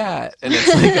 I'm a cat. And it's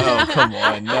like, oh, come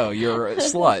on. No, you're a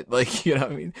slut. Like, you know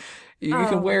what I mean? You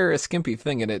can wear a skimpy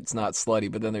thing and it's not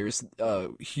slutty, but then there's a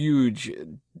huge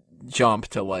jump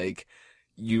to like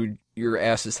your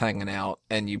ass is hanging out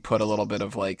and you put a little bit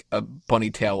of like a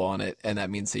bunny tail on it and that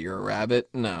means that you're a rabbit.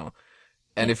 No.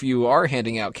 And if you are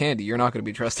handing out candy, you're not going to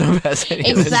be dressed up as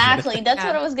any of this. Exactly. That's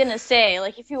what Yeah. I was gonna say.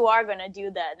 Like, if you are gonna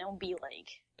do that, don't be like,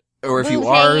 Or if you Who's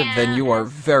are, hanging then you are out?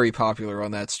 very popular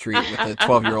on that street with the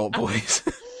 12-year-old boys.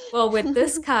 Well, with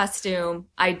this costume,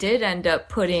 I did end up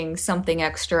putting something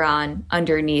extra on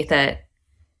underneath it.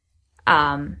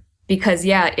 Because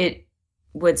yeah, it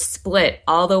would split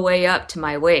all the way up to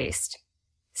my waist.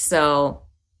 So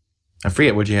I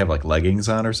forget, would you have like leggings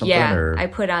on or something, yeah, or I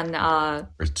put on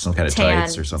or some kind of tan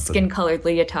tights or something? skin-colored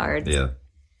leotards. Yeah.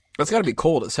 That's got to be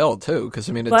cold as hell too, because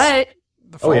I mean it's But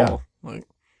the fall. Oh, yeah. Like,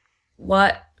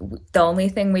 the only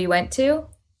thing we went to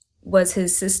was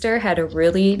his sister had a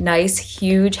really nice,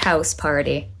 huge house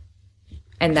party.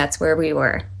 And that's where we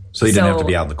were. So you didn't have to So-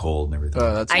 be out in the cold and everything.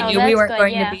 that's I Oh, knew we that's weren't good,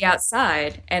 going yeah. to be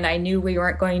outside, and I knew we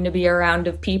weren't going to be around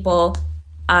of people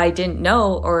I didn't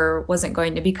know or wasn't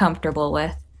going to be comfortable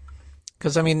with.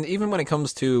 because I mean, even when it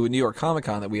comes to New York Comic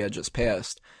Con that we had just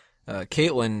passed,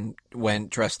 Caitlin went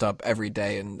dressed up every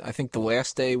day, and I think the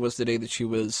last day was the day that she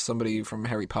was somebody from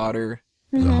Harry Potter,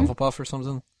 was it Hufflepuff or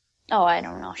something? oh, I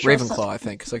don't know. Sure, Ravenclaw, I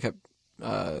think, because I kept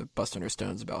busting her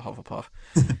stones about Hufflepuff.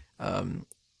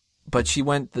 But she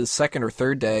went the second or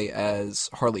third day as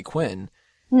Harley Quinn.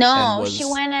 No, and was- she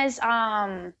went as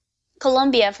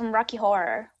Columbia from Rocky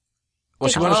Horror. Well,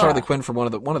 she went as Oh. Harley Quinn for one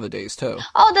of the days too.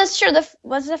 Oh, that's true.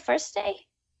 Was it the first day?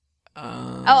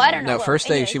 I don't know. No, Well, first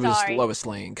day anyway, she was sorry. Lois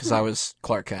Lane because I was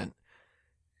Clark Kent.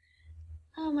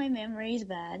 Oh, my memory's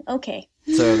bad. Okay.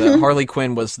 So the Harley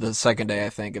Quinn was the second day, I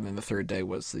think, and then the third day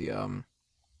was the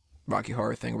Rocky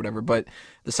Horror thing or whatever. But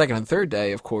the second and third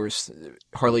day, of course,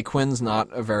 Harley Quinn's not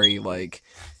a very like,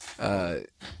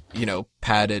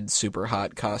 padded, super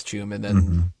hot costume, and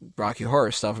then Rocky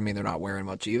Horror stuff. I mean, they're not wearing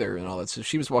much either and all that. So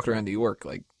she was walking around New York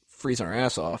like freezing her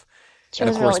ass off. She And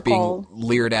was of course, really being cold.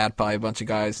 leered at by a bunch of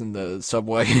guys in the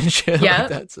subway and shit Yeah. like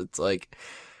that. So it's like,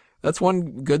 that's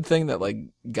one good thing that like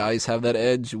guys have that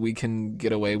edge. We can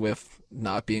get away with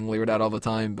not being leered at all the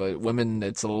time, but women,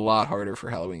 it's a lot harder for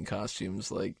Halloween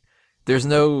costumes. Like, there's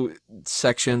no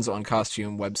sections on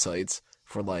costume websites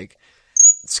for like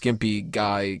skimpy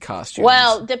guy costumes.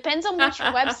 Well, depends on which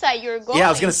website you're going. Yeah, I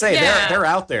was gonna say Yeah. they're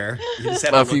out there. You just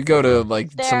have Well, to if you look go for to them.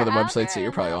 like They're some of the out websites that there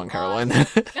you're probably and on, I'm Caroline.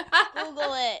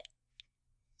 Google it.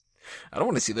 I don't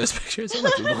want to see those pictures. I'm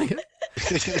not Googling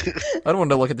it. I don't want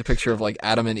to look at the picture of like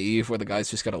Adam and Eve where the guy's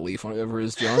just got a leaf over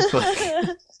his junk. Like,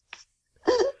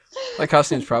 that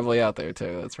costume's probably out there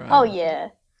too. That's right. Oh yeah.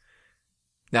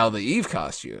 Now the Eve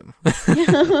costume.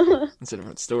 It's a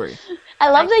different story. I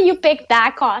love that you picked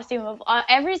that costume of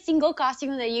every single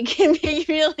costume that you can make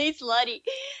really slutty.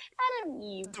 Adam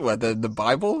Eve. What, the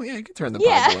Bible? Yeah, you can turn the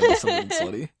Yeah. Bible into something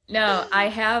slutty. No, I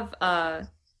have a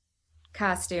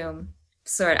costume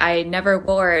sort. I never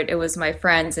wore it. It was my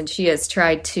friend's, and she has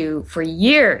tried to, for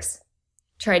years,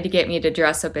 tried to get me to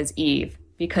dress up as Eve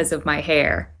because of my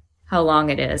hair, how long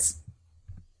it is.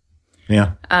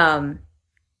 Yeah.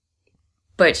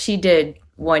 But she did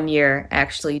one year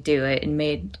actually do it and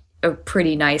made a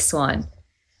pretty nice one.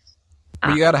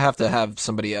 But you gotta have to have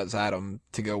somebody as Adam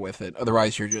to go with it.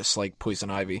 Otherwise, you're just like Poison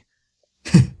Ivy.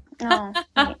 Oh.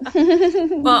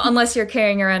 Well, unless you're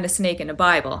carrying around a snake and a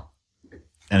Bible.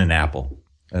 And an apple.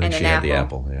 I think And she an had the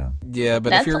apple. apple, yeah. Yeah,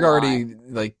 but That's if you're a already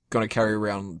like going to carry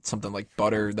around something like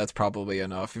butter, that's probably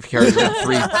enough. If you carry around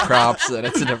 3 crops, then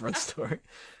it's a different story.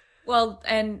 Well,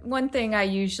 and one thing I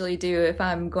usually do if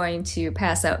I'm going to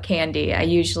pass out candy, I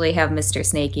usually have Mr.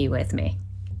 Snakey with me.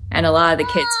 And a lot of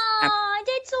the kids, Aw,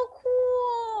 that's so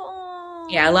cool.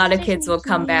 yeah, a lot of Mr. kids will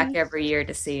come back Snakey. every year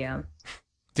to see him.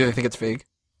 Do they think it's fake?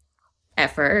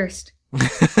 At first.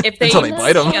 If they Until they even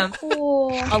bite 'em. see him.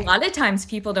 Cool. A lot of times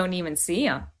people don't even see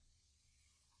him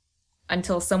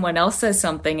until someone else says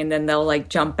something, and then they'll like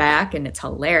jump back, and it's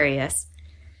hilarious.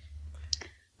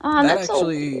 Oh, That that's so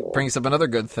actually cool. brings up another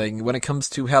good thing. When it comes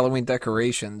to Halloween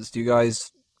decorations, do you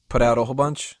guys put out a whole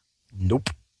bunch? Nope.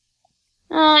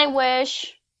 Oh, I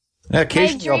wish. Yeah, My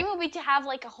occasionally dream would be to have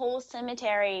like a whole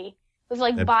cemetery with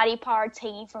like Yep. body parts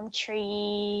hanging from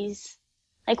trees.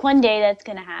 Like one day that's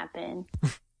gonna happen.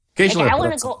 occasionally Like, I I'll put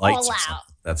wanna up some go lights all or out.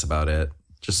 something. That's about it.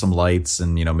 Just some lights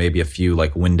and, maybe a few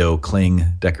like window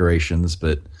cling decorations,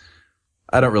 but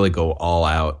I don't really go all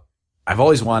out. I've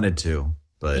always wanted to,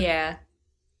 but Yeah.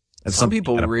 it's Some something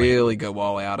people you gotta plan. really go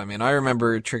all out. I mean, I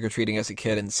remember trick-or-treating as a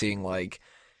kid and seeing like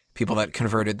people that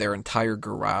converted their entire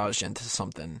garage into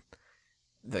something.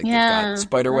 Like, Yeah, they've got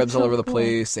spider webs that's all so over the cool.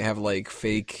 place. They have like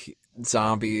fake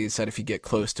zombies that if you get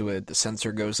close to it, the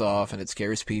sensor goes off and it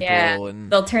scares people. Yeah.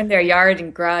 And They'll turn their yard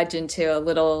and garage into a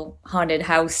little haunted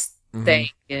house Mhm. thing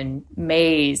and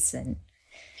maze. And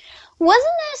Wasn't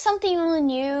there something on the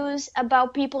news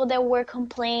about people that were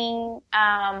complaining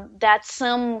that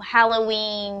some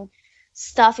Halloween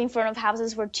stuff in front of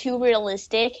houses were too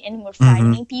realistic and were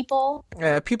frightening people?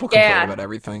 yeah, people complain Yeah. about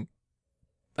everything.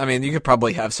 I mean, you could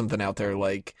probably have something out there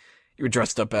like you were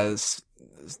dressed up as,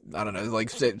 I don't know, like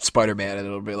say Spider-Man, and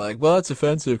it'll be like, well, that's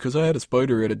offensive because I had a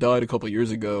spider and it died a couple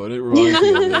years ago, and it reminds me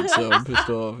of it, so I'm pissed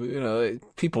off.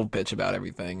 People bitch about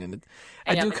everything, and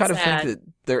I know, do it's kind of think sad. that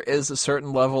there is a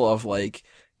certain level of like,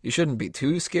 you shouldn't be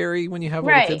too scary when you have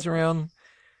little Right. kids around.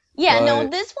 Yeah, no,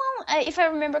 But- this one, if I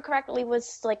remember correctly,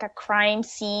 was like a crime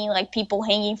scene, like people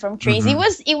hanging from trees.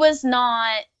 Mm-hmm. It was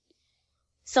not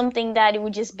something that it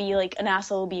would just be like an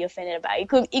asshole would be offended about.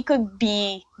 It could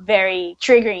be very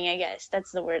triggering, I guess.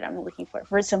 That's the word I'm looking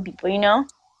for some people, you know?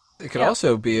 It could Yeah.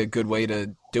 also be a good way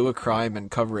to do a crime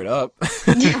and cover it up.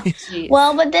 Jeez.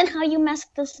 Well, but then how you mask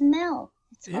the smell?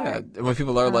 It's Yeah, hard. and when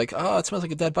people are like, oh, it smells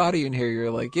like a dead body in here,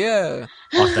 you're like, yeah.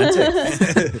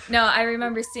 Authentic. No, I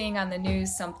remember seeing on the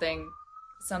news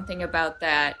something about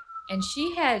that, and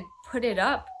she had put it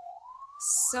up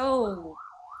so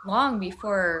long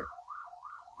before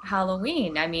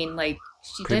Halloween. I mean, like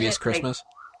she Previous did it, like- Christmas.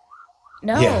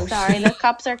 no, Yeah. Sorry, the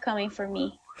cops are coming for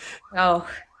me. oh,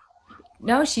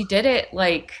 no, she did it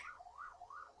like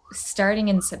starting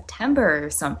in September or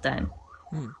something.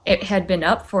 It had been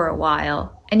up for a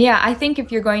while. And yeah, I think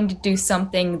if you're going to do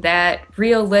something that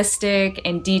realistic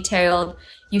and detailed,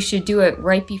 you should do it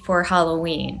right before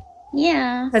Halloween.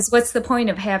 Yeah. Because what's the point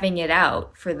of having it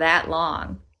out for that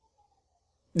long?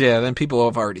 Yeah, then people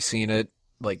have already seen it,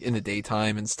 like in the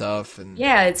daytime and stuff. And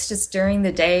Yeah, it's just during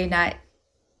the day, not.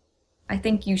 I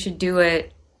think you should do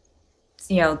it,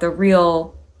 the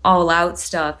real all out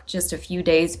stuff just a few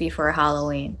days before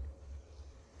Halloween.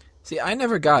 See, I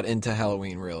never got into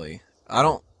Halloween, really. I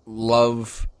don't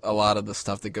love a lot of the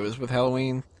stuff that goes with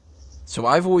Halloween. So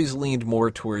I've always leaned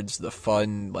more towards the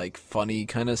fun, like, funny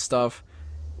kind of stuff.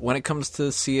 When it comes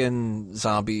to seeing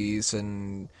zombies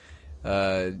and,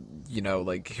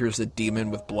 like, here's a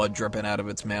demon with blood dripping out of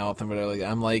its mouth and whatever,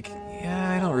 I'm like,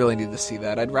 yeah, I don't really need to see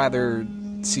that. I'd rather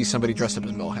see somebody dressed up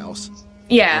as Millhouse.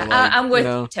 Yeah, Or like, I'm with you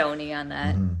know- Tony on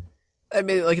that. I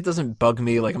mean, like, it doesn't bug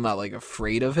me. Like, I'm not, like,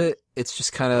 afraid of it. It's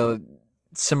just kind of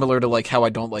similar to, like, how I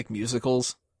don't like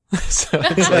musicals. So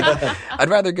it's like, I'd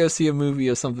rather go see a movie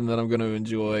of something that I'm going to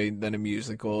enjoy than a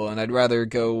musical. And I'd rather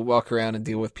go walk around and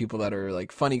deal with people that are,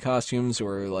 like, funny costumes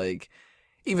or, like,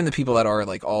 even the people that are,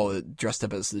 like, all dressed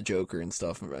up as the Joker and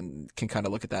stuff and can kind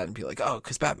of look at that and be like, oh,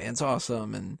 because Batman's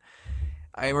awesome. And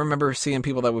I remember seeing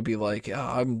people that would be like, oh,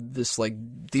 I'm this, like,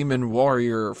 demon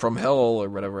warrior from hell or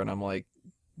whatever. And I'm like,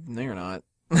 no, you're not.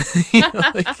 You know,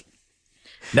 like,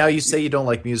 Now, you say you don't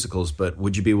like musicals, but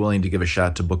would you be willing to give a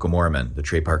shot to Book of Mormon, the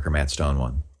Trey Parker, Matt Stone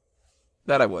one?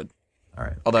 That I would. All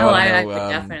right. Although I I don't know, would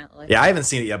definitely. Yeah, I haven't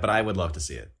seen it yet, but I would love to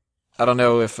see it. I don't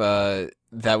know if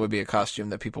that would be a costume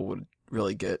that people would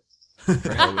really get for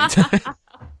Halloween time.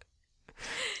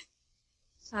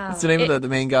 What's the name of the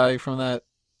main guy from that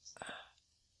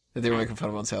they were making fun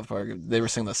of on South Park? They were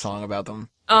singing the song about them.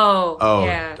 Oh,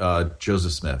 yeah.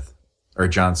 Joseph Smith. Or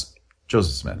Joseph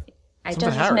Smith.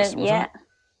 Joseph Harris, Smith, wasn't yeah. it?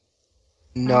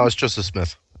 No, it's Joseph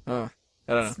Smith. Oh,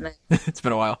 I don't know. Smith. It's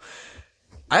been a while.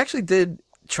 I actually did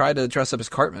try to dress up as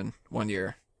Cartman one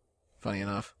year. Funny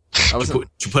enough. I wasn't.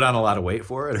 Did you put on a lot of weight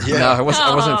for it? Or? Yeah. No, I wasn't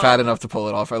Oh. fat enough to pull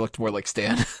it off. I looked more like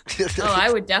Stan. Oh,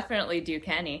 I would definitely do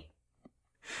Kenny.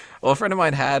 Well, a friend of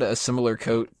mine had a similar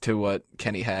coat to what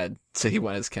Kenny had, so he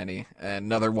went as Kenny. And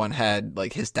another one had,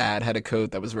 like, his dad had a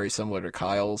coat that was very similar to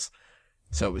Kyle's.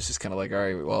 So it was just kind of like, all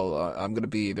right, well, I'm going to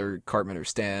be either Cartman or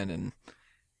Stan, and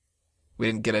we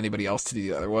didn't get anybody else to do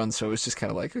the other one, so it was just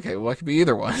kind of like, okay, well, I could be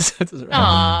either one. So it doesn't matter.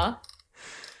 Aw.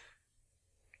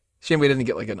 Shame we didn't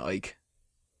get, like, an Ike.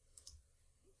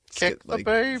 Just Kick the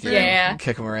baby. Yeah.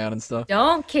 Kick him around and stuff.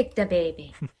 Don't kick the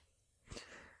baby.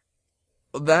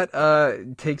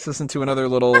 That takes us into another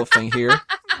little thing here.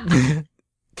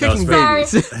 Kicking Sorry.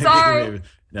 babies. Sorry.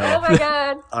 No. Oh my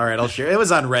god. All right, I'll share. It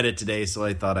was on Reddit today, so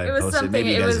I thought I'd It was post it. something. Maybe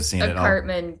you It guys have was seen a it.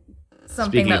 Cartman.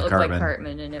 Something Speaking that of looked Cartman. like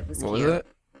Cartman, and it was What was cute. it?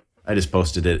 I just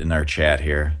posted it in our chat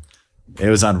here. It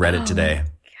was on Reddit today.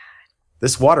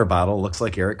 This water bottle looks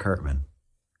like Eric Cartman.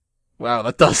 Wow,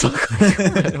 that does look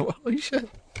like holy shit.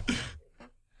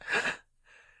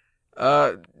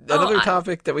 Another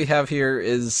topic that we have here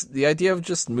is the idea of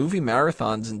just movie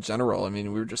marathons in general. I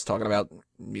mean, we were just talking about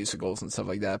musicals and stuff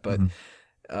like that, but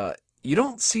you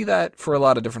don't see that for a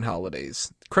lot of different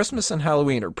holidays. Christmas and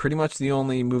Halloween are pretty much the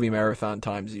only movie marathon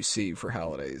times you see for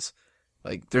holidays.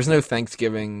 Like, there's no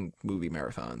Thanksgiving movie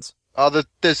marathons.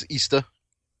 There's Easter.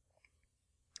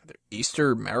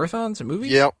 Easter marathons and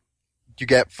movies? Yeah. You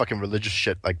get fucking religious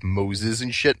shit like Moses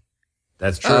and shit.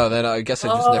 That's true. Oh, then I guess I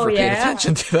just never paid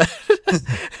attention to that.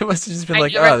 It must have just been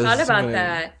like, I oh, never this thought is about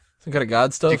that. some kind of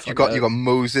God stuff. You got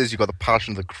Moses, you got the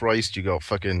Passion of the Christ, you got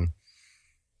fucking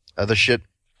other shit.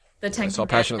 The I Ten saw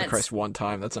Passion of the Commandments. Christ one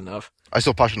time. That's enough. I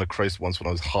saw Passion of the Christ once when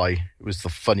I was high. It was the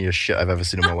funniest shit I've ever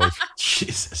seen in my life.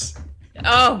 Jesus.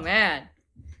 Oh man.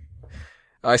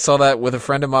 I saw that with a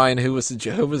friend of mine who was a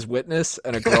Jehovah's Witness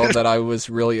and a girl that I was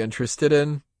really interested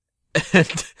in.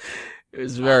 And it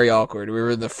was very awkward. We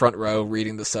were in the front row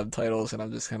reading the subtitles, and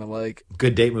I'm just kind of like,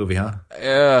 Good date movie, huh?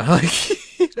 yeah,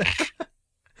 like,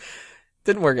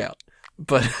 didn't work out.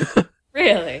 But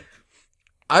Really?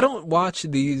 I don't watch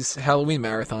these Halloween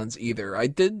marathons either. I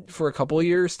did for a couple of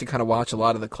years to kind of watch a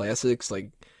lot of the classics,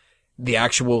 like the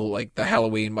actual, like the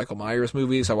Halloween Michael Myers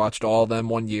movies. I watched all of them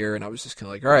one year, and I was just kind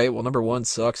of like, all right, well, number 1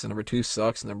 sucks, and number 2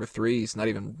 sucks, and number 3 is not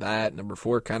even that, number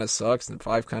 4 kind of sucks, and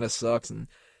 5 kind of sucks, and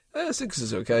 6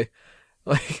 is okay.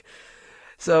 Like,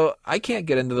 so I can't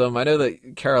get into them. I know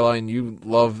that, Caroline, you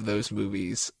love those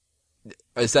movies.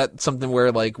 Is that something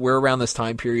where, like, we're around this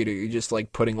time period, or you're just,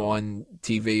 like, putting on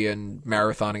TV and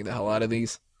marathoning the hell out of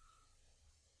these?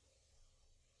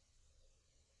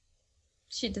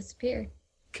 She disappeared.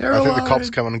 I think the cops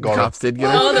come and The got cops did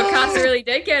get Oh, it? the cops really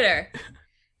did get her.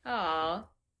 Oh.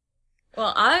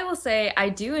 Well, I will say I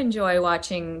do enjoy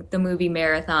watching the movie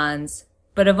marathons,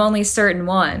 but of only certain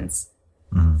ones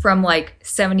from like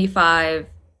 75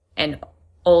 and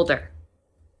older.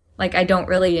 Like, I don't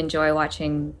really enjoy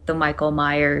watching the Michael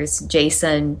Myers,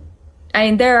 Jason. I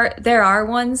mean, there are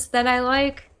ones that I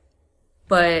like,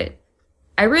 but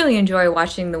I really enjoy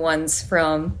watching the ones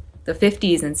from the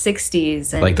 50s and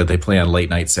 60s. And Like that they play on late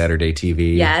night Saturday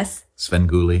TV. yes. Sven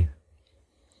Gulli.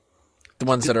 The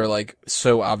ones that are, like,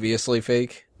 so obviously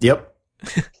fake? Yep.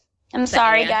 I'm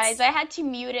sorry, ants. guys. I had to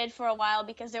mute it for a while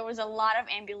because there was a lot of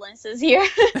ambulances here.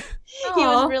 He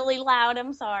Aw. was really loud.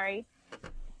 I'm sorry.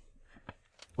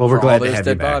 Well, we're For all glad to those have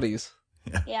you dead back. bodies.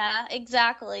 Yeah,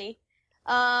 exactly.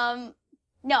 No,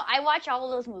 I watch all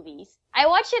those movies. I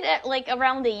watch it at, like,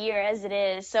 around the year as it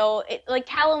is. So, like,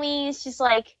 Halloween is just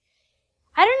like,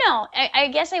 I don't know. I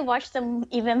guess I watch them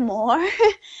even more.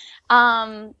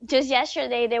 Just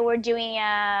yesterday they were doing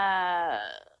a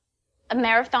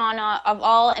marathon of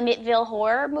all Amityville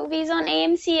horror movies on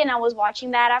AMC, and I was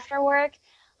watching that after work.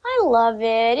 I love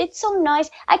it. It's so nice.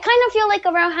 I kind of feel like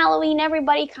around Halloween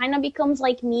everybody kind of becomes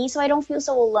like me, so I don't feel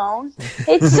so alone.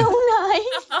 It's so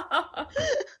nice.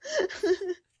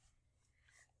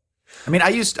 I mean, I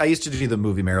used to do the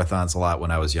movie marathons a lot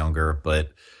when I was younger, but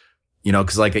you know,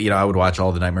 because like I would watch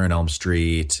all the Nightmare on Elm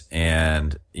Street,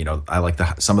 and I like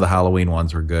some of the Halloween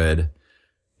ones were good,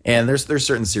 And there's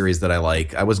certain series that I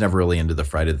like. I was never really into the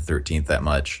Friday the 13th that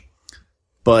much.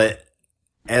 But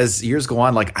as years go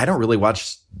on, like I don't really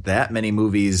watch that many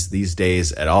movies these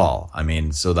days at all. I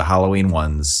mean, so the Halloween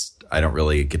ones, I don't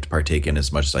really get to partake in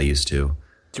as much as I used to.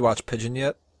 Did you watch Pigeon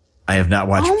yet? I have not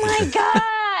watched Oh Pigeon. my god!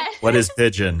 What is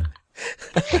Pigeon?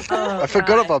 Oh, I forgot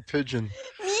God. about Pigeon.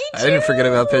 Me I didn't forget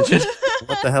about Pigeon.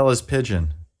 What the hell is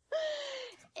Pigeon?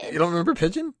 You don't remember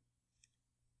Pigeon?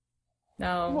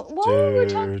 No. What were we Dude.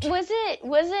 talking? Was it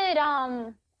way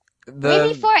The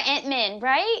before Ant-Man,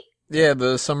 right? yeah,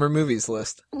 the summer movies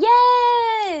list.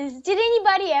 Yes. Did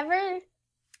anybody ever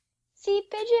see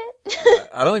Pigeon?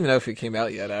 I don't even know if it came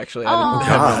out yet. Actually, I Aw. didn't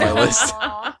have it on my list.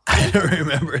 Aw. I don't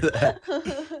remember that.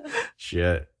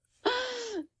 Shit.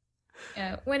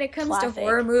 Yeah, when it comes Classic. to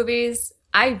horror movies,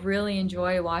 I really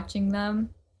enjoy watching them,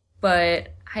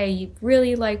 but I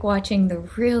really like watching the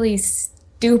really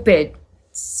stupid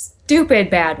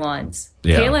bad ones.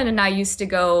 Yeah. Kaylin and I used to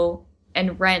go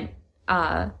and rent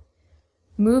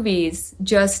movies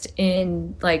just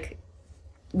in like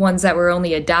ones that were only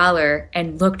 $1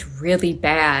 and looked really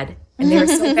bad. And they were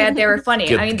so bad they were funny.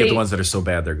 Get the ones that are so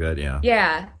bad they're good, yeah.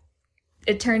 yeah,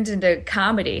 it turns into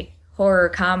comedy, horror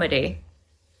comedy.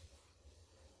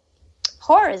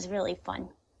 Horror is really fun.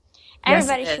 Yes,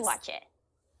 Everybody it should is. watch it.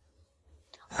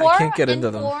 I Horror can't get and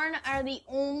into them. porn are the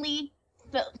only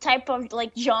type of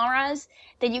like genres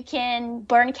that you can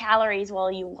burn calories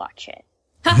while you watch it.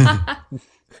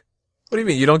 What do you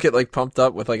mean? You don't get like pumped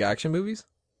up with like action movies?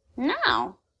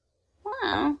 No,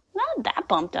 well, not that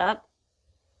bumped up.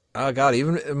 Oh god,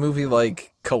 even a movie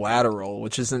like Collateral,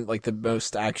 which isn't like the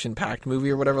most action-packed movie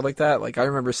or whatever like that. Like I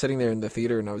remember sitting there in the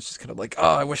theater and I was just kind of like,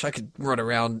 oh, I wish I could run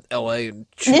around LA and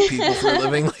shoot people for a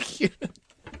living. Like, you know.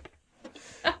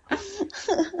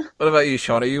 What about you,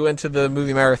 Sean? Are you into the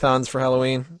movie marathons for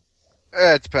Halloween?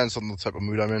 It depends on the type of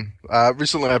mood I'm in.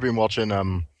 Recently, I've been watching a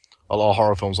lot of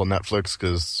horror films on Netflix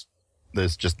because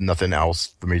there's just nothing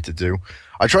else for me to do.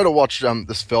 I tried to watch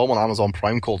this film on Amazon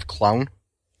Prime called Clown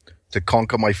to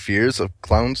conquer my fears of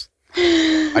clowns.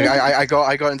 I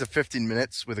got into 15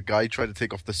 minutes with a guy trying to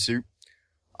take off the suit.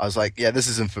 I was like, yeah, this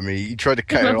isn't for me. He tried to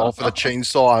cut it off with a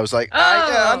chainsaw. I was like,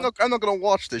 yeah, I'm not gonna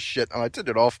watch this shit, and I did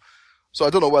it off. So I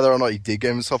don't know whether or not he did get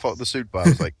himself out of the suit, but I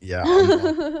was like, yeah,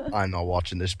 I'm not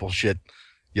watching this bullshit.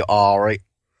 You're alright.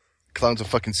 Clowns are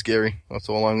fucking scary. That's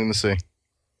all I'm gonna say.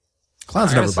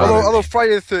 Clowns Alright, never so- bothered me. Although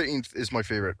Friday the 13th is my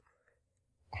favorite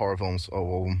horror films. I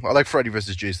like Freddy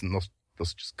vs. Jason. That's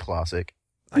just classic.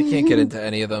 I can't get into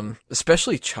any of them,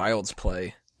 especially Child's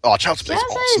Play. Oh, Child's Play is That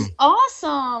awesome. is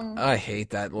awesome. I hate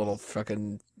that little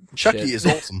fucking Chucky shit. is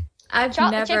awesome. I've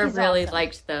never Chucky's really awesome.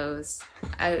 liked those.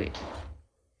 I'll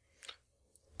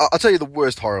tell you the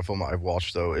worst horror film that I've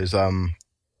watched though is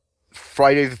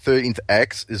Friday the 13th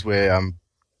X is where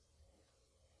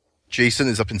Jason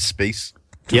is up in space.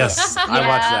 Yes, I Yeah.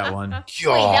 watched that one. Wait, that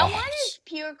God, one is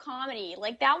pure comedy.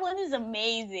 Like that one is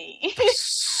amazing.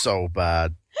 so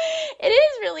bad. It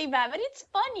is really bad, but it's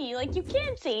funny. Like you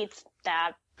can't say it's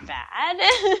that bad.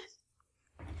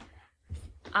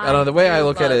 I don't know, the way I do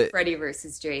look at love it- Freddy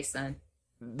versus Jason.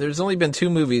 There's only been 2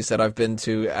 movies that I've been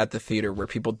to at the theater where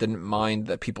people didn't mind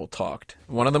that people talked.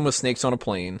 One of them was Snakes on a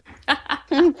Plane, Fair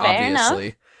enough.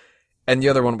 obviously. And the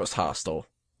other one was Hostel.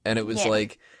 And it was Yeah.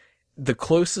 like the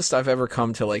closest I've ever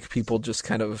come to like people just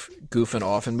kind of goofing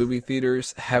off in movie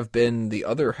theaters have been the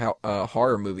other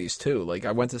horror movies too. Like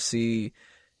I went to see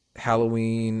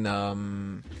Halloween,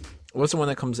 what's the one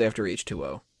that comes after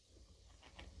H2O?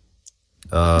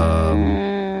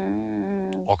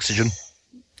 Oxygen.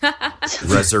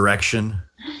 Resurrection.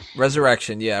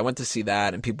 Resurrection, yeah, I went to see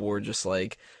that, and people were just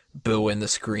like booing the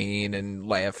screen and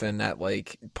laughing at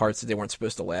like parts that they weren't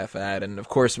supposed to laugh at. And of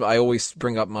course, I always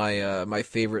bring up my my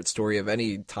favorite story of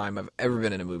any time I've ever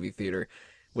been in a movie theater,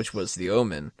 which was The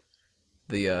Omen,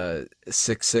 the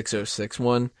 6606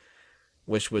 one,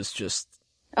 which was just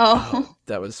Oh.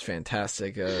 that was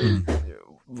fantastic.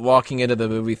 Walking into the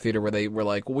movie theater where they were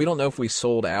like, well, we don't know if we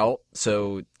sold out,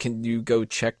 so can you go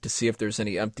check to see if there's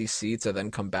any empty seats and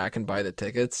then come back and buy the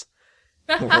tickets?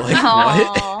 And we're like,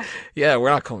 what? Aw. Yeah, we're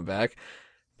not coming back.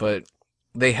 But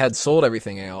they had sold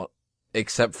everything out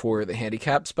except for the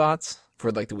handicap spots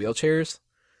for like the wheelchairs.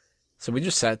 So we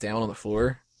just sat down on the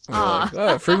floor. And we were like,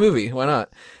 oh, free movie, why not?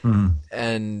 Mhm.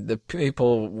 And the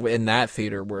people in that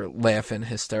theater were laughing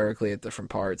hysterically at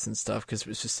different parts and stuff because it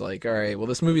was just like, all right, well,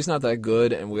 this movie's not that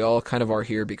good, and we all kind of are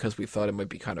here because we thought it might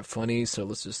be kind of funny, so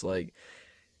let's just like...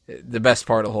 The best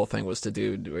part of the whole thing was to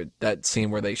do that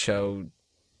scene where they show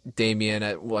Damien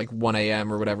at like 1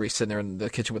 a.m. or whatever. He's sitting there in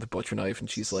the kitchen with a butcher knife, and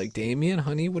she's like, Damien,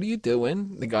 honey, what are you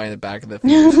doing? The guy in the back of the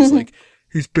theater is just like,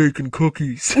 he's baking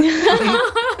cookies.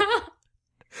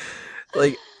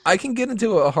 Like, I can get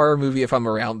into a horror movie if I'm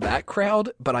around that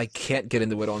crowd, but I can't get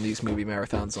into it on these movie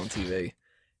marathons on TV.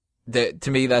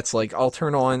 To me, that's like, I'll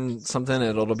turn on something and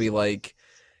it'll be like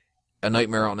A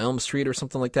Nightmare on Elm Street or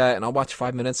something like that, and I'll watch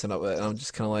 5 minutes and I'm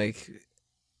just kind of like,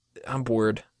 I'm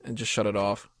bored, and just shut it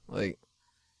off. Like,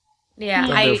 Yeah,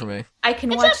 don't do it for me. I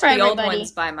can It's watch not for the old everybody.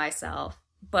 ones by myself,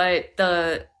 but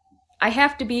I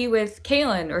have to be with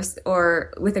Kaylin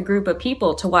or with a group of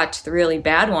people to watch the really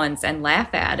bad ones and laugh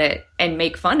at it and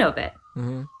make fun of it.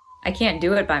 Mm-hmm. I can't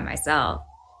do it by myself,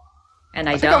 and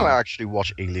I I think I don't. might actually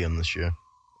watch Alien this year.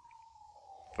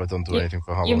 If I don't do anything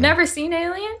for Halloween. You've never seen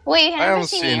Alien? Wait, you I haven't haven't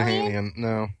seen seen Alien? Alien.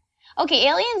 No. Okay,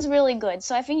 Alien's really good,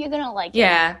 so I think you're gonna like it.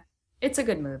 Yeah, it's a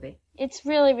good movie. It's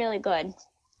really, really good.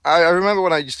 I remember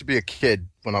when I used to be a kid.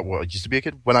 When I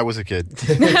was a kid.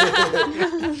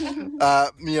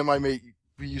 Me and my mate,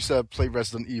 we used to play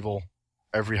Resident Evil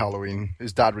every Halloween.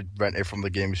 His dad would rent it from the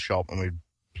games shop, and we'd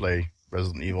play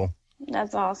Resident Evil.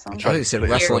 That's awesome. I thought you said Play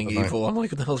it Wrestling for the night. Evil. I'm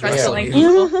like, what the hell's Wrestling Wrestling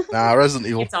Evil? Nah, Resident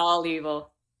Evil. It's all evil.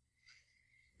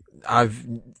 I've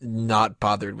not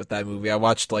bothered with that movie. I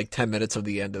watched like 10 minutes of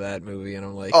the end of that movie, and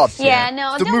I'm like, Oh, Yeah,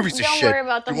 no, The don't, movie's a don't shit. worry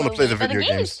about the You movie. wanna play the but the video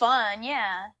game games. is fun,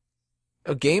 yeah.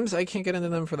 oh, games, I can't get into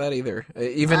them for that either.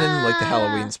 Even in like the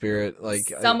Halloween spirit,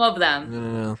 like Some of them.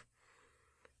 no.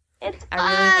 It's I really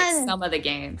like fun. some of the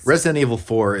games. Resident Evil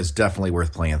 4 is definitely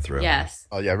worth playing through. Yes,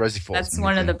 Oh yeah, Resident 4. that's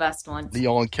one of the best ones.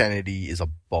 Leon Kennedy is a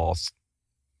boss.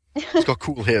 He's got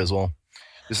cool hair as well.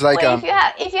 It's like Wait,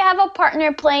 if you have a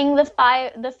partner playing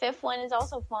the fifth one is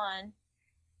also fun.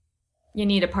 You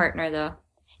need a partner though.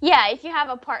 Yeah, if you have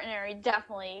a partner,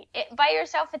 definitely. By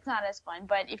yourself, it's not as fun.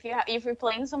 But if you're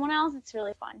playing someone else, it's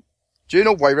really fun. Do you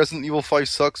know why Resident Evil 5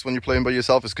 sucks when you're playing by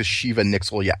yourself? It's because Shiva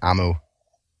nicks all your ammo.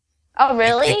 Oh,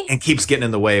 really? And keeps getting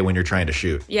in the way when you're trying to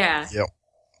shoot. Yeah.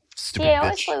 Stupid Yeah, I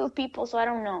always bitch. play with people, so I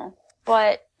don't know.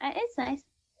 But it's nice.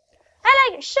 I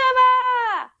like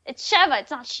Shiva! It's Shiva,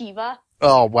 it's not Shiva.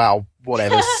 Oh wow,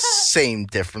 whatever. Same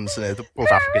difference in it. They're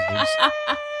both African names.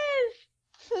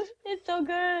 It's so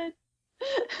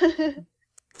good.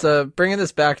 So bringing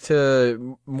this back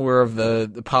to more of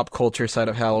the pop culture side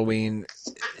of Halloween,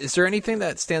 is there anything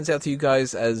that stands out to you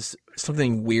guys as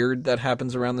something weird that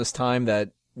happens around this time that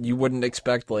you wouldn't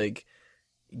expect like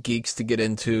geeks to get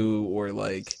into, or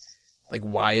like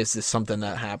why is this something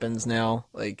that happens now?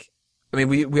 Like, I mean,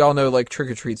 we all know like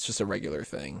trick or treat's just a regular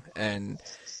thing, and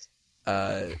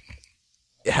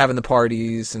having the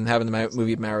parties and having the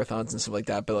movie marathons and stuff like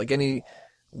that. But like any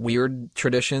weird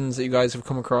traditions that you guys have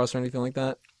come across or anything like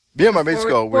that? Me and my mates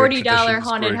got weird $40 traditions.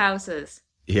 haunted Great. houses.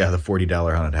 Yeah, the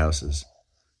 $40 haunted houses.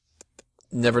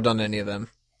 Never done any of them.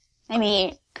 I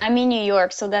mean, I'm in New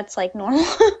York, so that's like normal.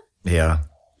 Yeah.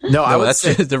 No, I No, would that's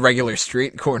say, just the regular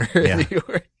street corner Yeah. in New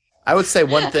York. I would say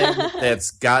one thing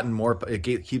that's gotten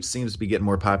seems to be getting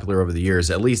more popular over the years,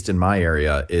 at least in my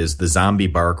area, is the zombie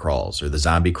bar crawls or the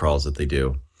zombie crawls that they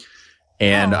do.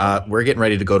 And we're getting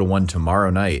ready to go to one tomorrow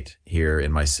night here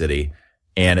in my city.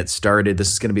 And this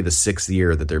is going to be the 6th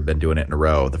year that they've been doing it in a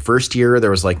row. The first year,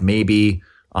 there was like maybe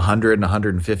 100 and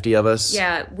 150 of us.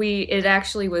 Yeah, it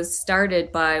actually was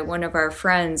started by one of our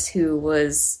friends who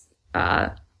was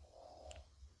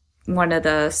one of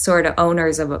the sort of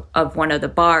owners of one of the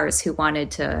bars who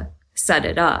wanted to set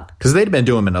it up. Because they'd been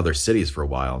doing them in other cities for a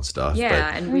while and stuff.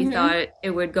 Yeah, and we thought it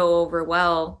would go over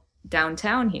well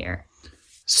downtown here.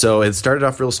 So it started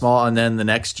off real small, and then the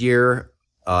next year,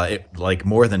 it like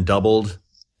more than doubled,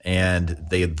 and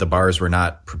the bars were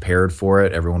not prepared for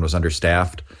it. Everyone was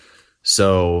understaffed.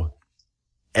 So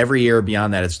every year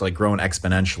beyond that, it's like grown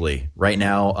exponentially. Right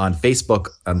now on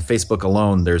Facebook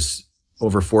alone, there's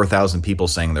over 4,000 people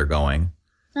saying they're going,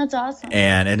 That's awesome.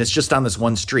 and it's just on this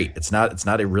one street. It's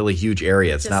not a really huge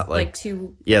area. It's Just not like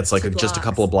two. yeah, it's like two just a blocks.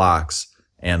 couple of blocks,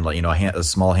 and like a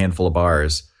small handful of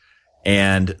bars.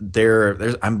 And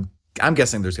I'm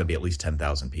guessing there's going to be at least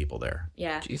 10,000 people there.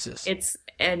 Yeah, Jesus.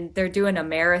 and they're doing a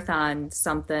marathon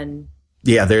something.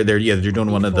 Yeah, they're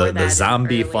doing one of Before the that,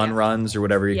 zombie early fun on. runs or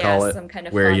whatever you Yeah, call it, some kind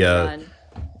of where fun run.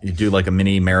 you do like a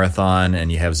mini marathon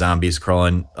and you have zombies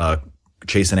crawling,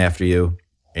 chasing after you,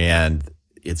 and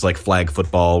it's like flag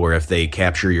football where if they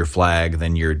capture your flag,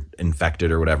 then you're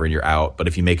infected or whatever and you're out. But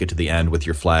if you make it to the end with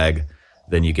your flag,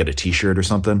 then you get a T-shirt or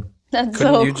something. That's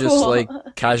Couldn't so you just cool. like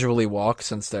casually walk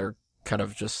since they're kind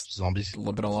of just Zombies.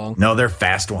 limping along? No, they're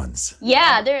fast ones.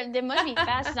 Yeah, there must be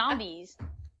fast zombies.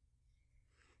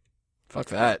 Fuck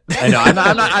that. I know.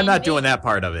 I'm not doing that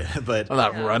part of it, but I'm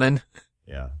not Yeah. running.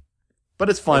 yeah. But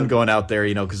it's fun going out there,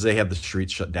 because they have the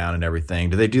streets shut down and everything.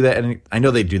 Do they do that? I know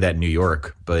they do that in New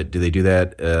York, but do they do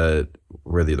that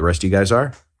where the rest of you guys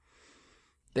are?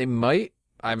 They might.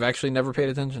 I've actually never paid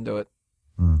attention to it.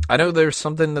 I know there's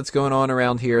something that's going on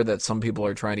around here that some people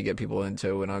are trying to get people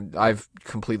into, and I've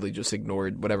completely just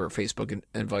ignored whatever Facebook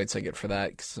invites I get for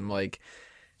that, because I'm like,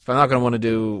 if I'm not going to want to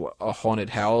do a haunted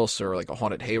house or like a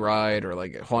haunted hayride or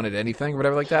like a haunted anything or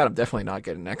whatever like that, I'm definitely not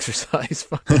getting exercise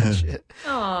for that shit.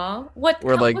 Aw, what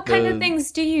Or kind of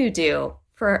things do you do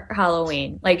for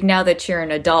Halloween? Like now that you're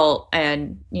an adult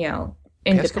and, you know,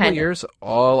 Past couple independent. of years,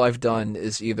 all I've done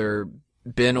is either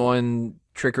been on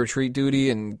trick-or-treat duty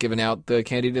and given out the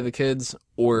candy to the kids,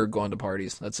 or gone to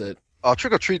parties. That's it.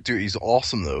 Trick or treat duty is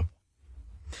awesome though.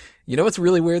 You know what's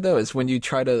really weird though is when you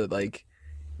try to like,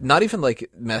 not even like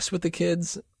mess with the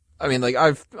kids. I mean, like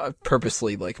I've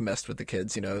purposely like messed with the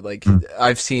kids. You know, like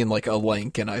I've seen like a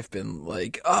Link and I've been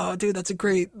like, oh dude, that's a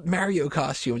great Mario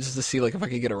costume, just to see like if I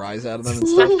could get a rise out of them and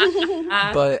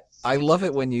stuff. But I love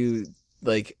it when you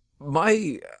like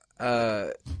my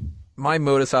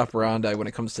modus operandi when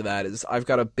it comes to that is I've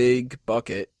got a big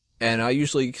bucket, and we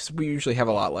usually have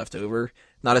a lot left over.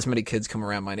 Not as many kids come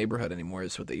around my neighborhood anymore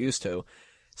as what they used to.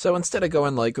 So instead of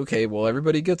going like, okay, well,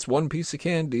 everybody gets one piece of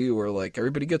candy, or like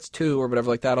everybody gets two, or whatever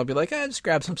like that, I'll be like, just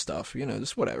grab some stuff, you know,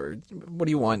 just whatever. What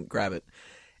do you want? Grab it.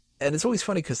 And it's always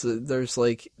funny because there's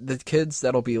like the kids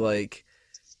that'll be like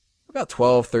about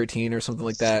 12, 13 or something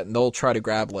like that, and they'll try to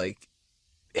grab like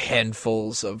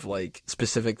handfuls of like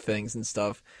specific things and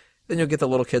stuff. Then you'll get the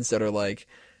little kids that are like,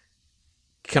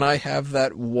 can I have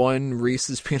that one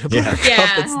Reese's peanut butter cup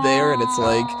that's there? And it's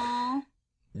like,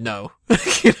 no.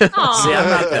 You know? See, I'm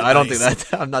not that I don't do nice.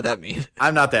 that. I'm not that mean.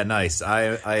 I'm not that nice.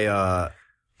 I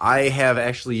have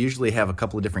actually usually have a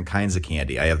couple of different kinds of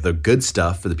candy. I have the good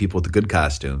stuff for the people with the good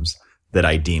costumes that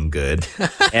I deem good,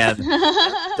 and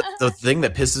the thing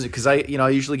that pisses me, because I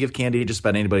usually give candy to just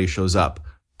about anybody who shows up,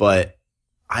 but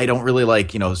I don't really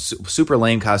like, super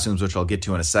lame costumes, which I'll get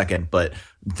to in a second, but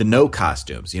the no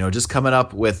costumes, just coming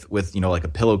up with, like a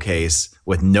pillowcase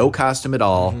with no costume at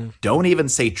all. Mm-hmm. Don't even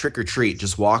say trick or treat.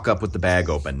 Just walk up with the bag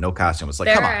open. No costume. It's like,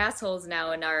 there come are on. assholes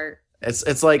now in our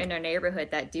like in our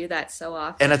neighborhood that do that so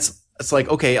often. And it's like,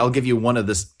 okay, I'll give you one of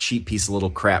this cheap piece of little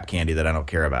crap candy that I don't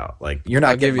care about. Like, you're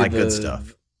not getting my good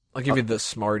stuff. I'll give you the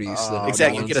Smarties.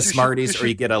 Exactly. You get a Smarties or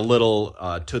you get a little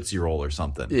Tootsie Roll or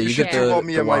something. Yeah, you get what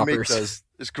me the and my mate Whoppers. does.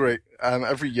 It's great.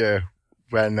 Every year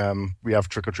when we have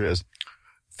trick-or-treaters,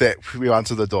 we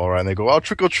answer the door and they go,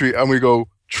 trick or treat, and we go,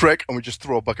 trick, and we just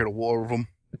throw a bucket of water over them.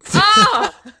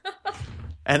 Oh!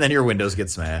 And then your windows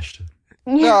get smashed.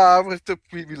 Nah, we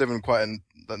live in quite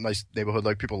a nice neighborhood.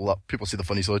 Like, people see the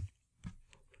funny side.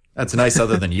 That's nice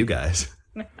other than you guys.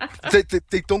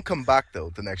 They don't come back,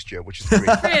 though, the next year, which is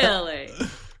great. Really?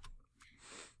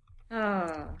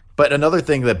 Oh. But another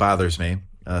thing that bothers me,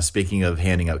 speaking of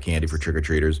handing out candy for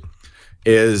trick-or-treaters,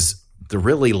 is the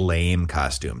really lame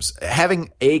costumes.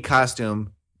 Having a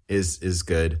costume is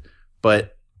good,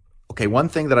 but okay, one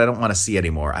thing that I don't want to see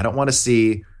anymore, I don't want to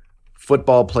see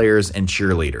football players and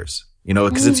cheerleaders.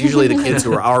 Because it's usually the kids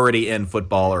who are already in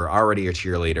football or already a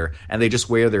cheerleader, and they just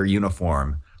wear their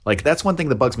uniform. Like, that's one thing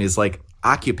that bugs me is like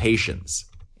occupations.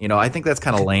 I think that's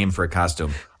kind of lame for a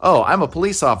costume. Oh, I'm a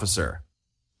police officer.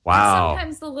 Wow.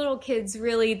 Sometimes the little kids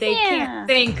really, they can't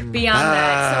think beyond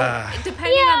that. So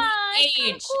depending on the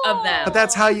age of them. But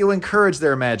that's how you encourage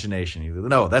their imagination.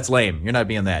 No, that's lame. You're not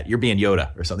being that. You're being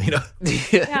Yoda or something. No,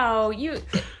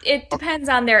 it depends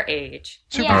on their age.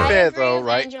 To be I fair, agree though, with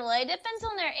right? Angela. It depends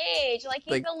on their age. Like,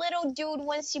 Like- if the little dude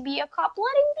wants to be a cop,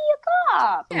 let him be a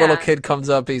cop. A little kid comes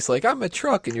up, he's like, I'm a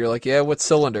truck, and you're like, yeah, what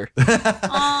cylinder? Oh.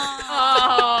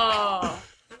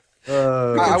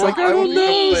 I It's like, I don't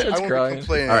know. Starts won't crying. be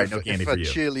complaining All right, if, no candy if for a you.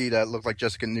 cheerleader looked like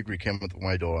Jessica Nigri came up to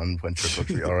my door and went trick or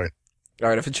treat. All right. All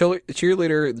right, if a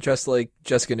cheerleader dressed like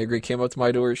Jessica Nigri came up to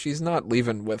my door, she's not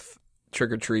leaving with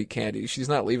trick-or-treat candy. She's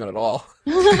not leaving at all.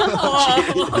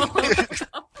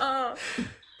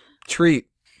 Treat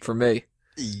for me.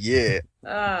 Yeah.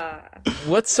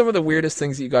 What's some of the weirdest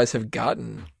things that you guys have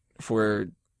gotten for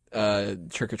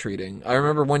trick-or-treating? I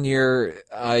remember one year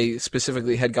I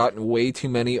specifically had gotten way too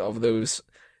many of those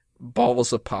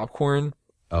balls of popcorn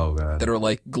Oh, God. that are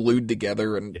like glued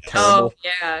together and terrible. Oh,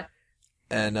 yeah.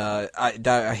 And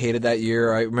I hated that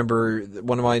year. I remember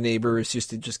one of my neighbors used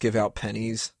to just give out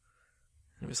pennies.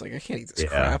 I was like, I can't eat this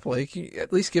crap. Like,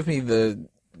 at least give me the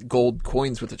gold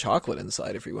coins with the chocolate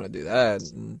inside if you want to do that.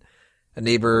 And a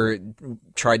neighbor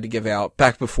tried to give out,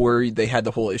 back before they had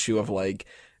the whole issue of like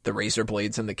the razor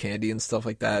blades and the candy and stuff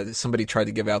like that, somebody tried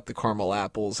to give out the caramel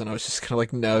apples, and I was just kind of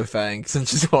like, no thanks, and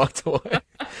just walked away.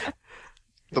 I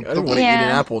didn't want to eat an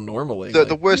apple normally.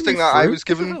 The worst thing that I was What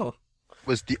the given hell?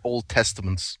 was the Old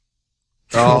Testaments.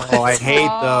 Oh, I hate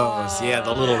Oh. those. Yeah,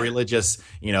 the little religious,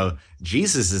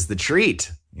 Jesus is the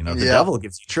treat. The Yeah. devil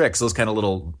gives you tricks. Those kind of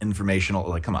little informational,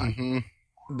 like, come on. Hmm.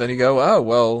 Then you go, oh,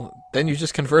 well, then you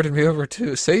just converted me over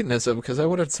to Satanism because I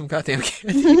wanted some goddamn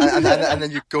candy. And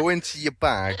then you go into your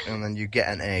bag and then you get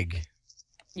an egg.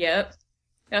 Yep.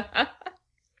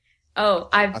 Oh,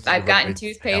 I've That's gotten right.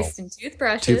 toothpaste and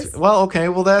toothbrushes. Well, okay.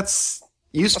 Well, that's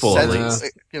useful at Sense,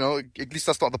 least. at least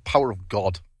that's not the power of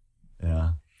God.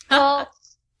 Yeah. Well,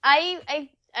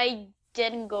 I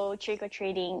didn't go trick or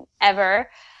treating ever,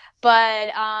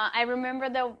 but I remember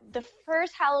the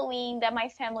first Halloween that my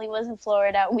family was in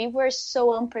Florida. We were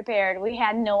so unprepared. We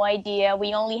had no idea.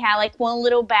 We only had like one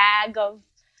little bag of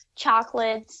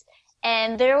chocolates,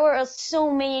 and there were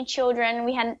so many children.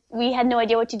 We had no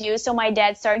idea what to do. So my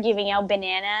dad started giving out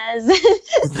bananas, and we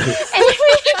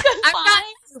could I've find.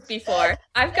 gotten fruit before.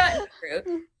 I've gotten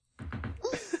fruit.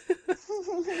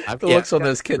 The looks on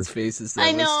those kids' faces. Though,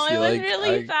 I know must it be was like,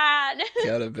 really bad.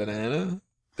 Got a banana.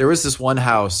 There was this one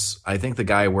house, I think the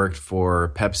guy worked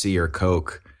for Pepsi or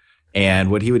Coke,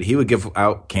 and what he would give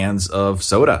out cans of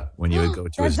soda when you would go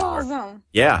to his That's door. awesome.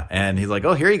 Yeah, and he's like,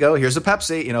 "Oh, here you go. Here's a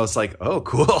Pepsi." It's like, "Oh,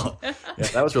 cool." Yeah,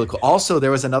 that was really cool. Also,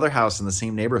 there was another house in the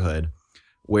same neighborhood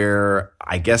where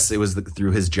I guess it was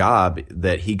through his job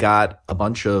that he got a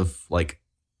bunch of like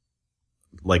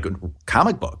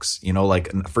comic books,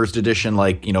 like first edition,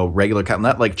 regular,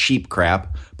 not like cheap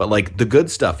crap, but like the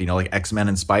good stuff, like X-Men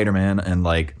and Spider-Man. And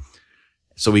like,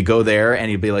 so we go there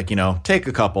and he'd be like, take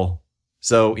a couple.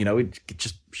 So, we'd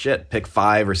just pick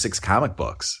 5 or 6 comic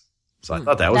books. So I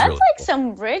thought that was That's really like cool.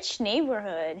 some rich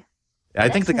neighborhood. I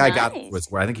think the guy That's got nice.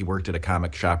 was where I think he worked at a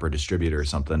comic shop or distributor or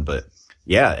something, but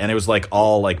yeah. And it was like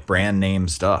all like brand name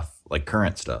stuff, like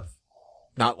current stuff.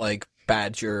 Not like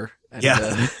Badger and,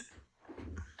 Yeah.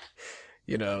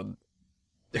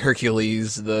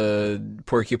 Hercules, the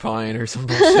porcupine or some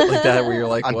bullshit like that where you're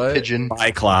like, And what? pigeon.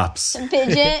 Cyclops.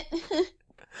 Pigeon.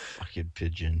 Fucking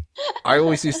pigeon. I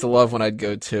always used to love when I'd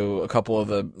go to a couple of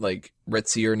the like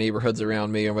ritzier neighborhoods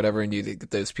around me or whatever, and you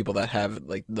get those people that have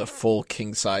like the full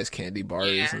king size candy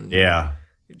bars, Yeah. and Yeah.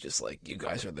 you're just like, you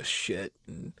guys are the shit.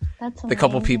 And That's the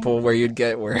couple amazing. people where you'd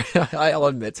get where I'll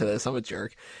admit to this, I'm a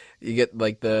jerk. You get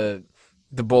like the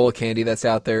bowl of candy that's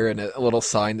out there and a little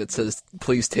sign that says,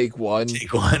 "Please take one."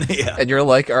 Take one. Yeah. And you're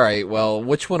like, all right, well,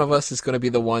 which one of us is going to be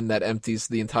the one that empties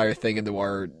the entire thing into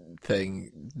our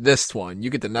thing? This one. You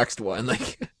get the next one.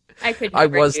 Like, I could. I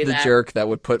never was do the that. jerk that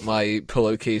would put my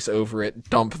pillowcase over it,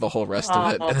 dump the whole rest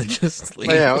of it, and then just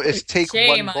leave. It's take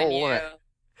Shame one on bowl, you. isn't it?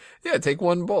 Yeah, take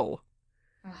one bowl.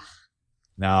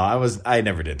 No, I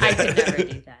never did I that. could never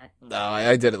do that. No,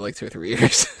 I did it like 2 or 3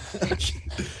 years.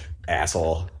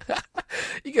 Asshole.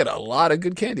 You get a lot of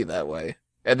good candy that way.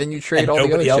 And then you trade And all the other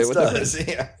nobody shit else with them. does.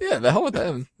 Yeah. Yeah, the hell with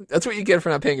them. That's what you get for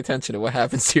not paying attention to what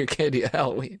happens to your candy at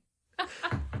Halloween.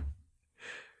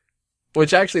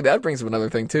 Which actually, that brings up another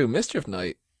thing too. Mischief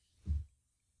Night.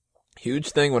 Huge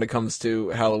thing when it comes to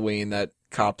Halloween that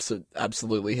cops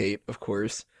absolutely hate, of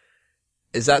course.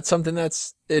 Is that something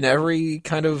that's in every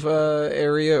kind of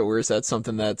area, or is that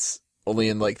something that's only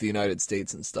in like the United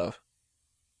States and stuff?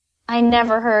 I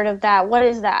never heard of that. What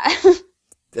is that?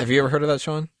 Have you ever heard of that,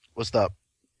 Sean? What's that?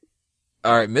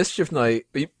 All right, Mischief Night.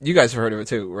 You guys have heard of it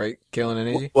too, right, Kalen and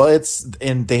AG? Well,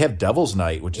 they have Devil's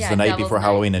Night, which is Yeah, the night Devil's before Night.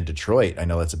 Halloween in Detroit. I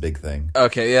know that's a big thing.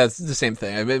 Okay, yeah, it's the same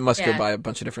thing. I mean, it must go Yeah. by a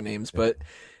bunch of different names, but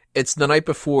it's the night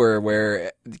before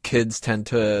where kids tend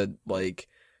to like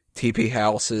TP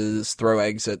houses, throw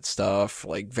eggs at stuff,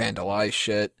 like vandalize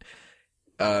shit,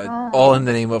 all in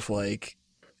the name of like,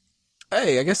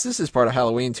 hey, I guess this is part of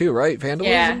Halloween too, right?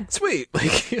 Vandalism, Yeah. sweet.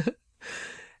 Like,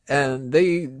 and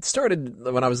they started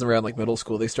when I was around like middle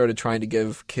school. They started trying to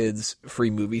give kids free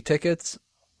movie tickets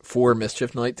for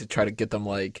Mischief Night to try to get them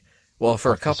like, well,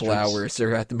 for a Off the couple streets. hours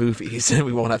they're at the movies and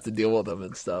we won't have to deal with them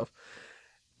and stuff.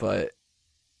 But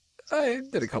I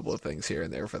did a couple of things here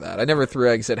and there for that. I never threw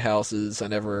eggs at houses. I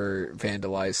never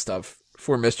vandalized stuff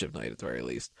for Mischief Night at the very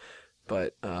least.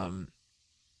 But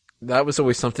that was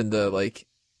always something to like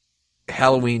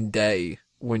Halloween day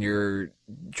when you're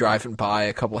driving by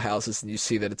a couple houses and you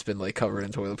see that it's been like covered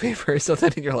in toilet paper or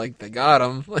something, and you're like, they got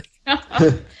them. Like,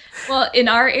 Well, in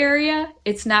our area,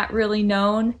 it's not really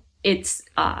known. It's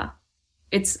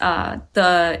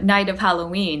the night of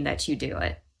Halloween that you do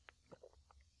it.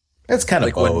 It's kind of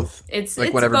Like when- both. It's Like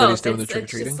it's when everybody's both. doing the It's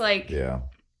trick-or-treating? just like Yeah.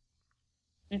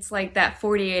 it's like that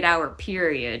 48-hour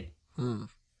period.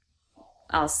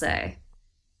 I'll say.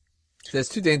 it's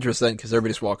too dangerous then because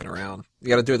everybody's walking around. You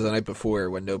got to do it the night before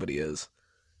when nobody is,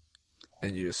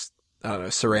 and you just I don't know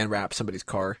saran wrap somebody's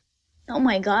car. Oh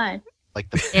my god. Like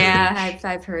the Yeah,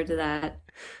 I've heard of that.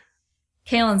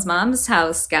 Kaylin's mom's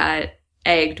house got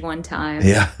egged one time.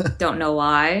 Yeah. Don't know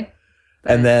why.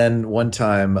 And then one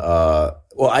time, well,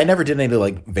 I never did any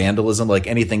like vandalism, like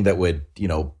anything that would,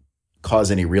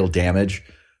 cause any real damage.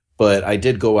 But I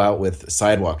did go out with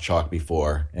sidewalk chalk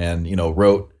before and,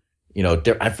 wrote,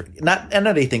 not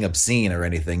anything obscene or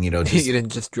anything, just, You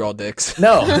didn't just draw dicks.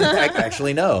 no,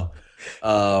 actually, no.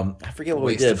 I forget what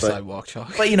we Waste did, of but, sidewalk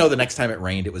chalk. but, the next time it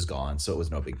rained, it was gone. So it was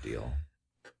no big deal.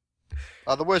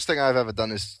 The worst thing I've ever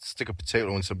done is stick a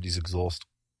potato in somebody's exhaust.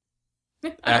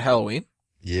 At Halloween?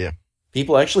 Yeah.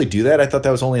 People actually do that? I thought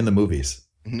that was only in the movies.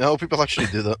 No, people actually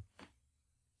do that.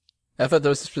 I thought that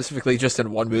was specifically just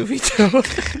in one movie, too.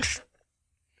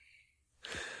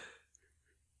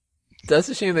 That's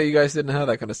a shame that you guys didn't have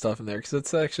that kind of stuff in there, because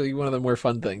it's actually one of the more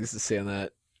fun things to see in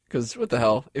that. Because what the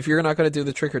hell? If you're not going to do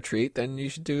the trick-or-treat, then you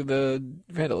should do the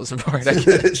vandalism part, I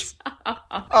guess.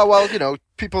 Oh, well,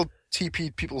 people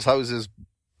TP people's houses,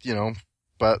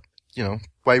 but,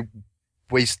 why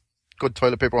waste good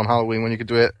toilet paper on Halloween when you could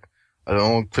do it, I don't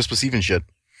know, Christmas Eve and shit.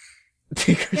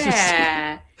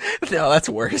 Yeah. No, that's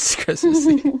worse, Christmas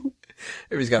Eve.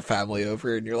 Everybody's got family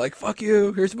over, and you're like, fuck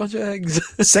you, here's a bunch of eggs.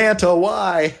 Santa,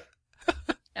 why?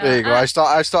 There you go. I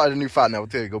started a new fad now.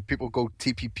 There you go. People go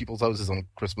TP people's houses on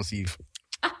Christmas Eve.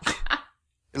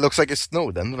 It looks like it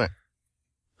snowed then, doesn't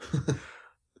it?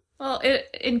 Well,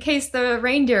 in case the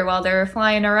reindeer while they're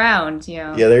flying around,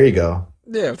 Yeah, there you go.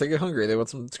 Yeah, if they get hungry, they want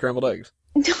some scrambled eggs.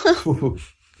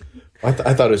 I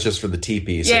thought it was just for the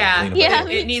teepees. So Yeah. clean 'em Yeah. up.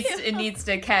 it needs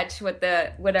to catch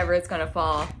whatever it's gonna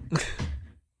fall.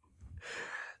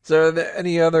 So, are there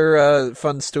any other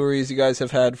fun stories you guys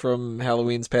have had from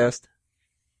Halloween's past?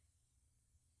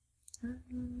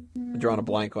 I'm drawing a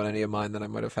blank on any of mine that I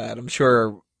might have had. I'm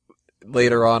sure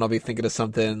later on I'll be thinking of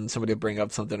something, somebody will bring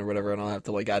up something or whatever, and I'll have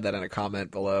to add that in a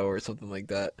comment below or something like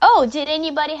that. Oh, did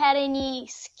anybody had any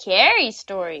scary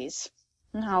stories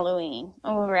on Halloween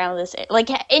around this? Like,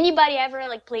 anybody ever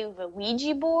play with a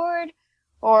Ouija board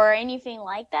or anything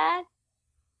like that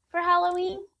for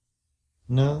Halloween?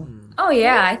 No. Oh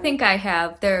yeah, I think I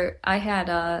have. I had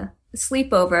a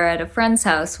sleepover at a friend's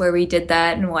house where we did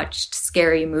that and watched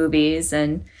scary movies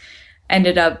and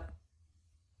ended up,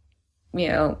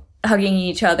 hugging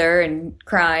each other and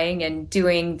crying and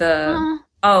doing the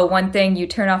one thing, you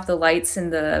turn off the lights in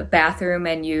the bathroom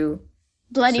and you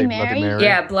Bloody Say Mary? Bloody Mary.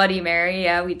 yeah, Bloody Mary.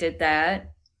 Yeah, we did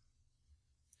that.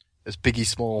 It's Biggie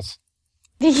Smalls.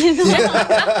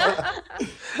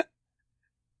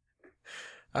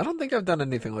 I don't think I've done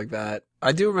anything like that.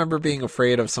 I do remember being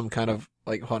afraid of some kind of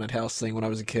haunted house thing when I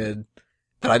was a kid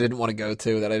that I didn't want to go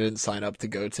to, that I didn't sign up to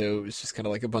go to. It was just kind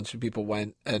of a bunch of people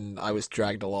went and I was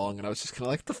dragged along and I was just kind of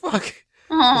what the fuck?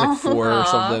 I was 4 or Aw.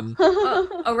 something.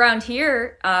 Around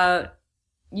here,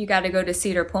 you got to go to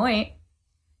Cedar Point.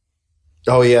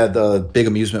 Oh yeah, the big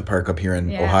amusement park up here in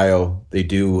Yeah. Ohio. They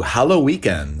do Halloween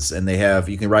weekends, and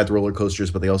you can ride the roller coasters,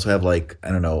 but they also have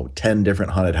 10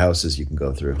 different haunted houses you can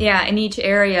go through. Yeah, and each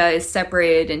area is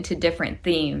separated into different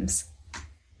themes.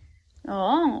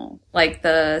 Oh. Like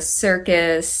the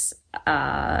circus,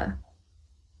 I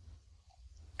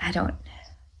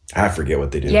forget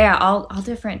what they do. yeah, all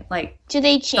different, Do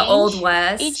they change the Old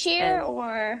West. each year and-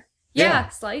 or? yeah,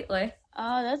 slightly.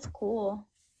 Oh, that's cool.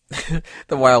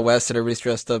 The Wild West and everybody's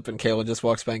dressed up and Kayla just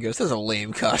walks by and goes, "This is a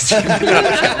lame costume."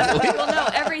 Well, no,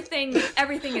 everything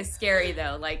is scary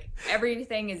though.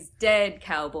 Everything is dead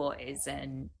cowboys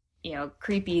and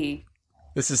creepy.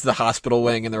 This is the hospital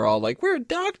wing and they're all like, "We're a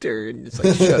doctor." And it's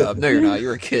shut up. No, you're not.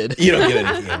 You're a kid. You don't get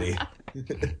any candy.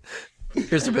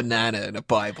 Here's a banana and a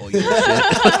Bible. You shit.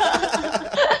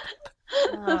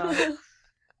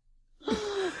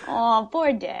 Oh,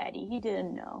 poor daddy. He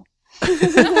didn't know.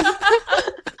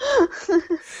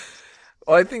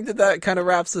 Well, I think that kind of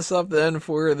wraps us up then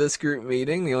for this group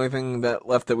meeting. The only thing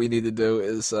left that we need to do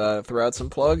is throw out some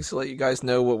plugs to let you guys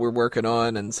know what we're working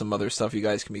on and some other stuff you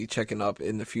guys can be checking up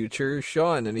in the future.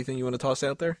 Sean, anything you want to toss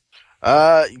out there?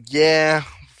 Yeah.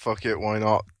 Fuck it, why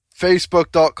not?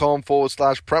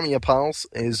 Facebook.com/Premier Pals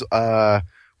is where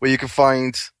you can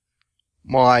find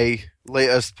my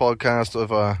latest podcast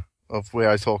of where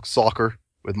I talk soccer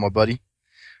with my buddy.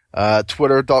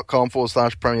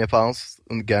 Twitter.com/Premier Pals.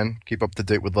 And again, keep up to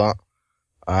date with that.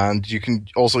 And you can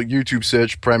also YouTube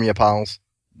search Premier Pals.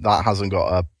 That hasn't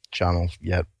got a channel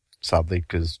yet, sadly,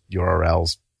 because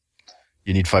URLs,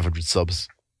 you need 500 subs.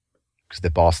 Because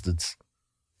they're bastards.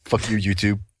 Fuck you,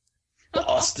 YouTube.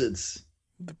 Bastards.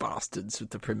 The bastards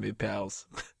with the Primitive Pals.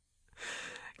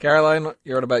 Caroline,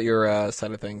 what about your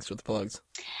side of things with the plugs?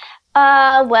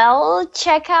 Well,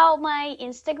 check out my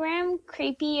Instagram,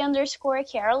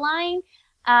 creepy_Caroline.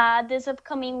 This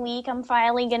upcoming week, I'm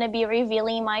finally gonna be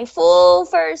revealing my full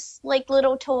first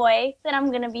little toy that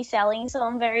I'm gonna be selling. So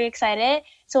I'm very excited.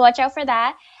 So watch out for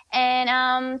that.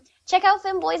 And check out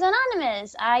Fanboys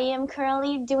Anonymous. I am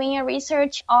currently doing a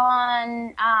research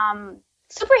on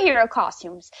superhero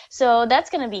costumes. So that's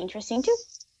gonna be interesting too.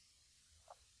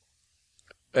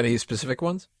 Any specific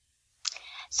ones?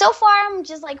 So far, I'm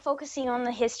just focusing on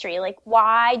the history.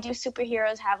 Why do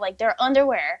superheroes have their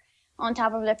underwear on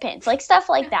top of their pants? Stuff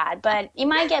like that. But it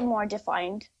might get more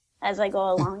defined as I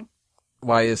go along.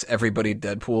 Why is everybody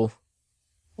Deadpool?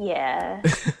 Yeah.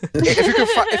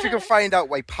 If you can find out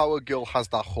why Power Girl has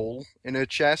that hole in her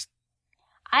chest,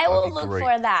 I will that'd be look great.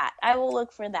 for that. I will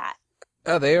look for that.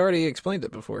 Oh, they already explained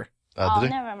it before. did he?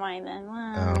 Never mind then.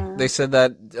 Oh. They said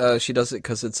that she does it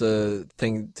because it's a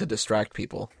thing to distract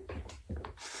people.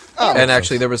 Oh, And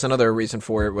actually, there was another reason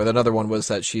for it. Where another one was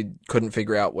that she couldn't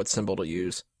figure out what symbol to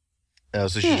use. so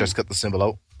she just got the symbol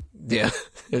out. Yeah,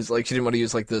 it was she didn't want to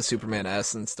use the Superman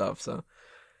S and stuff. So,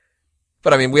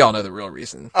 but I mean, we all know the real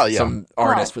reason. Oh, yeah. Some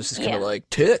artist was just kind of yeah.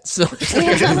 tits.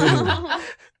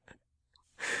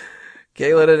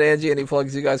 Kaylin and Angie, any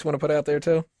plugs you guys want to put out there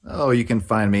too? Oh, you can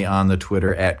find me on the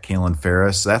Twitter at Kalen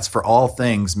Ferris. That's for all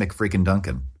things McFreakin'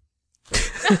 Duncan.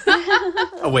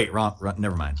 Oh, wait, wrong.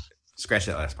 Never mind. Scratch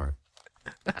that last part.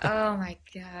 Oh my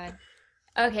god.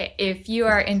 Okay, if you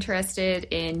are interested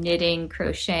in knitting,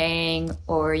 crocheting,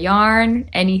 or yarn,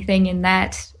 anything in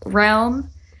that realm,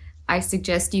 I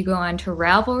suggest you go on to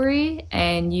Ravelry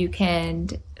and you can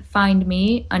find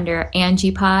me under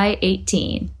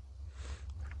AngiePie18.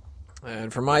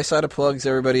 And for my side of plugs,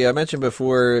 everybody, I mentioned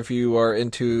before, if you are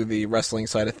into the wrestling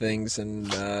side of things,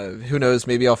 and who knows,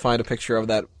 maybe I'll find a picture of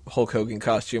that Hulk Hogan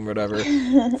costume or whatever.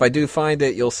 If I do find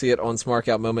it, you'll see it on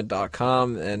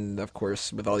smarkoutmoment.com, and of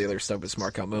course, with all the other stuff with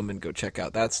Smarkout Moment, go check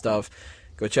out that stuff.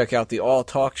 Go check out the All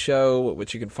Talk Show,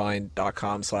 which you can find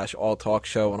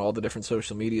 .com/alltalkshow on all the different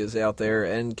social medias out there.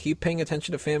 And keep paying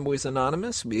attention to Fanboys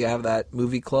Anonymous. We have that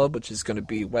movie club, which is going to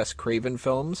be Wes Craven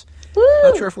films.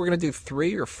 Not sure if we're going to do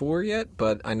 3 or 4 yet,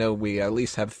 but I know we at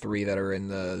least have 3 that are in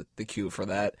the queue for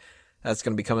that. That's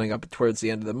going to be coming up towards the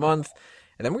end of the month.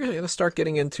 And then we're going to start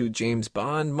getting into James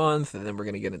Bond month, and then we're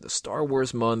going to get into Star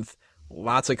Wars month.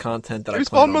 Lots of content that I James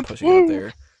plan Bond on month, pushing woo! out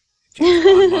there. James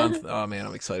Bond month. Oh man,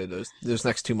 I'm excited. Those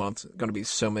next 2 months are going to be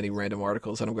so many random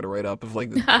articles that I'm going to write up of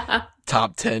the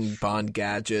top 10 Bond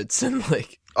gadgets and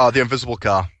Oh, the invisible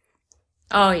car.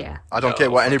 Oh yeah. I don't care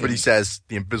what fucking- anybody says.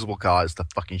 The invisible car is the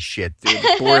fucking shit. dude,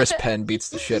 the Boris pen beats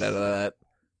the shit out of that.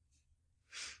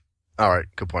 All right,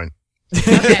 good point.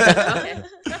 Okay.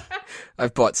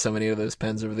 I've bought so many of those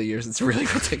pens over the years. It's really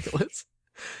ridiculous.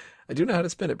 I do know how to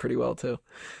spin it pretty well too.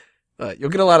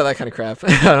 You'll get a lot of that kind of crap.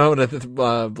 I don't want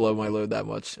to blow my load that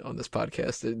much on this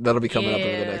podcast. That'll be coming up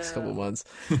over the next couple months.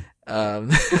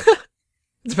 It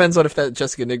depends on if that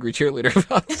Jessica Nigri cheerleader.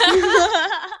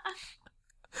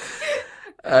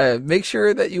 Make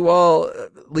sure that you all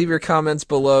leave your comments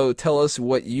below. Tell us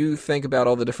what you think about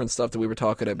all the different stuff that we were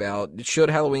talking about.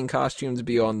 Should Halloween costumes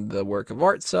be on the work of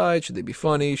art side? Should they be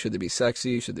funny? Should they be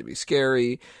sexy? Should they be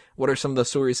scary? What are some of the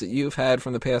stories that you've had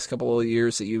from the past couple of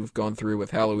years that you've gone through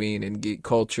with Halloween and geek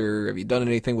culture? Have you done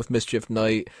anything with Mischief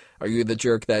Night? Are you the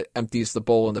jerk that empties the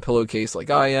bowl in the pillowcase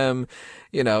like I am?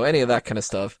 You know, any of that kind of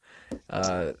stuff.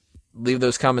 Leave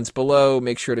those comments below.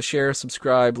 Make sure to share,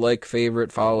 subscribe, like,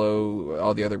 favorite, follow,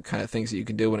 all the other kind of things that you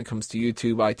can do when it comes to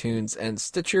YouTube, iTunes, and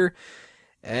Stitcher.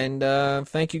 And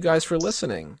thank you guys for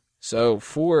listening. So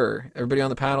for everybody on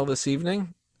the panel this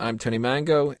evening, I'm Tony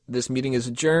Mango. This meeting is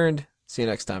adjourned. See you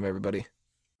next time, everybody.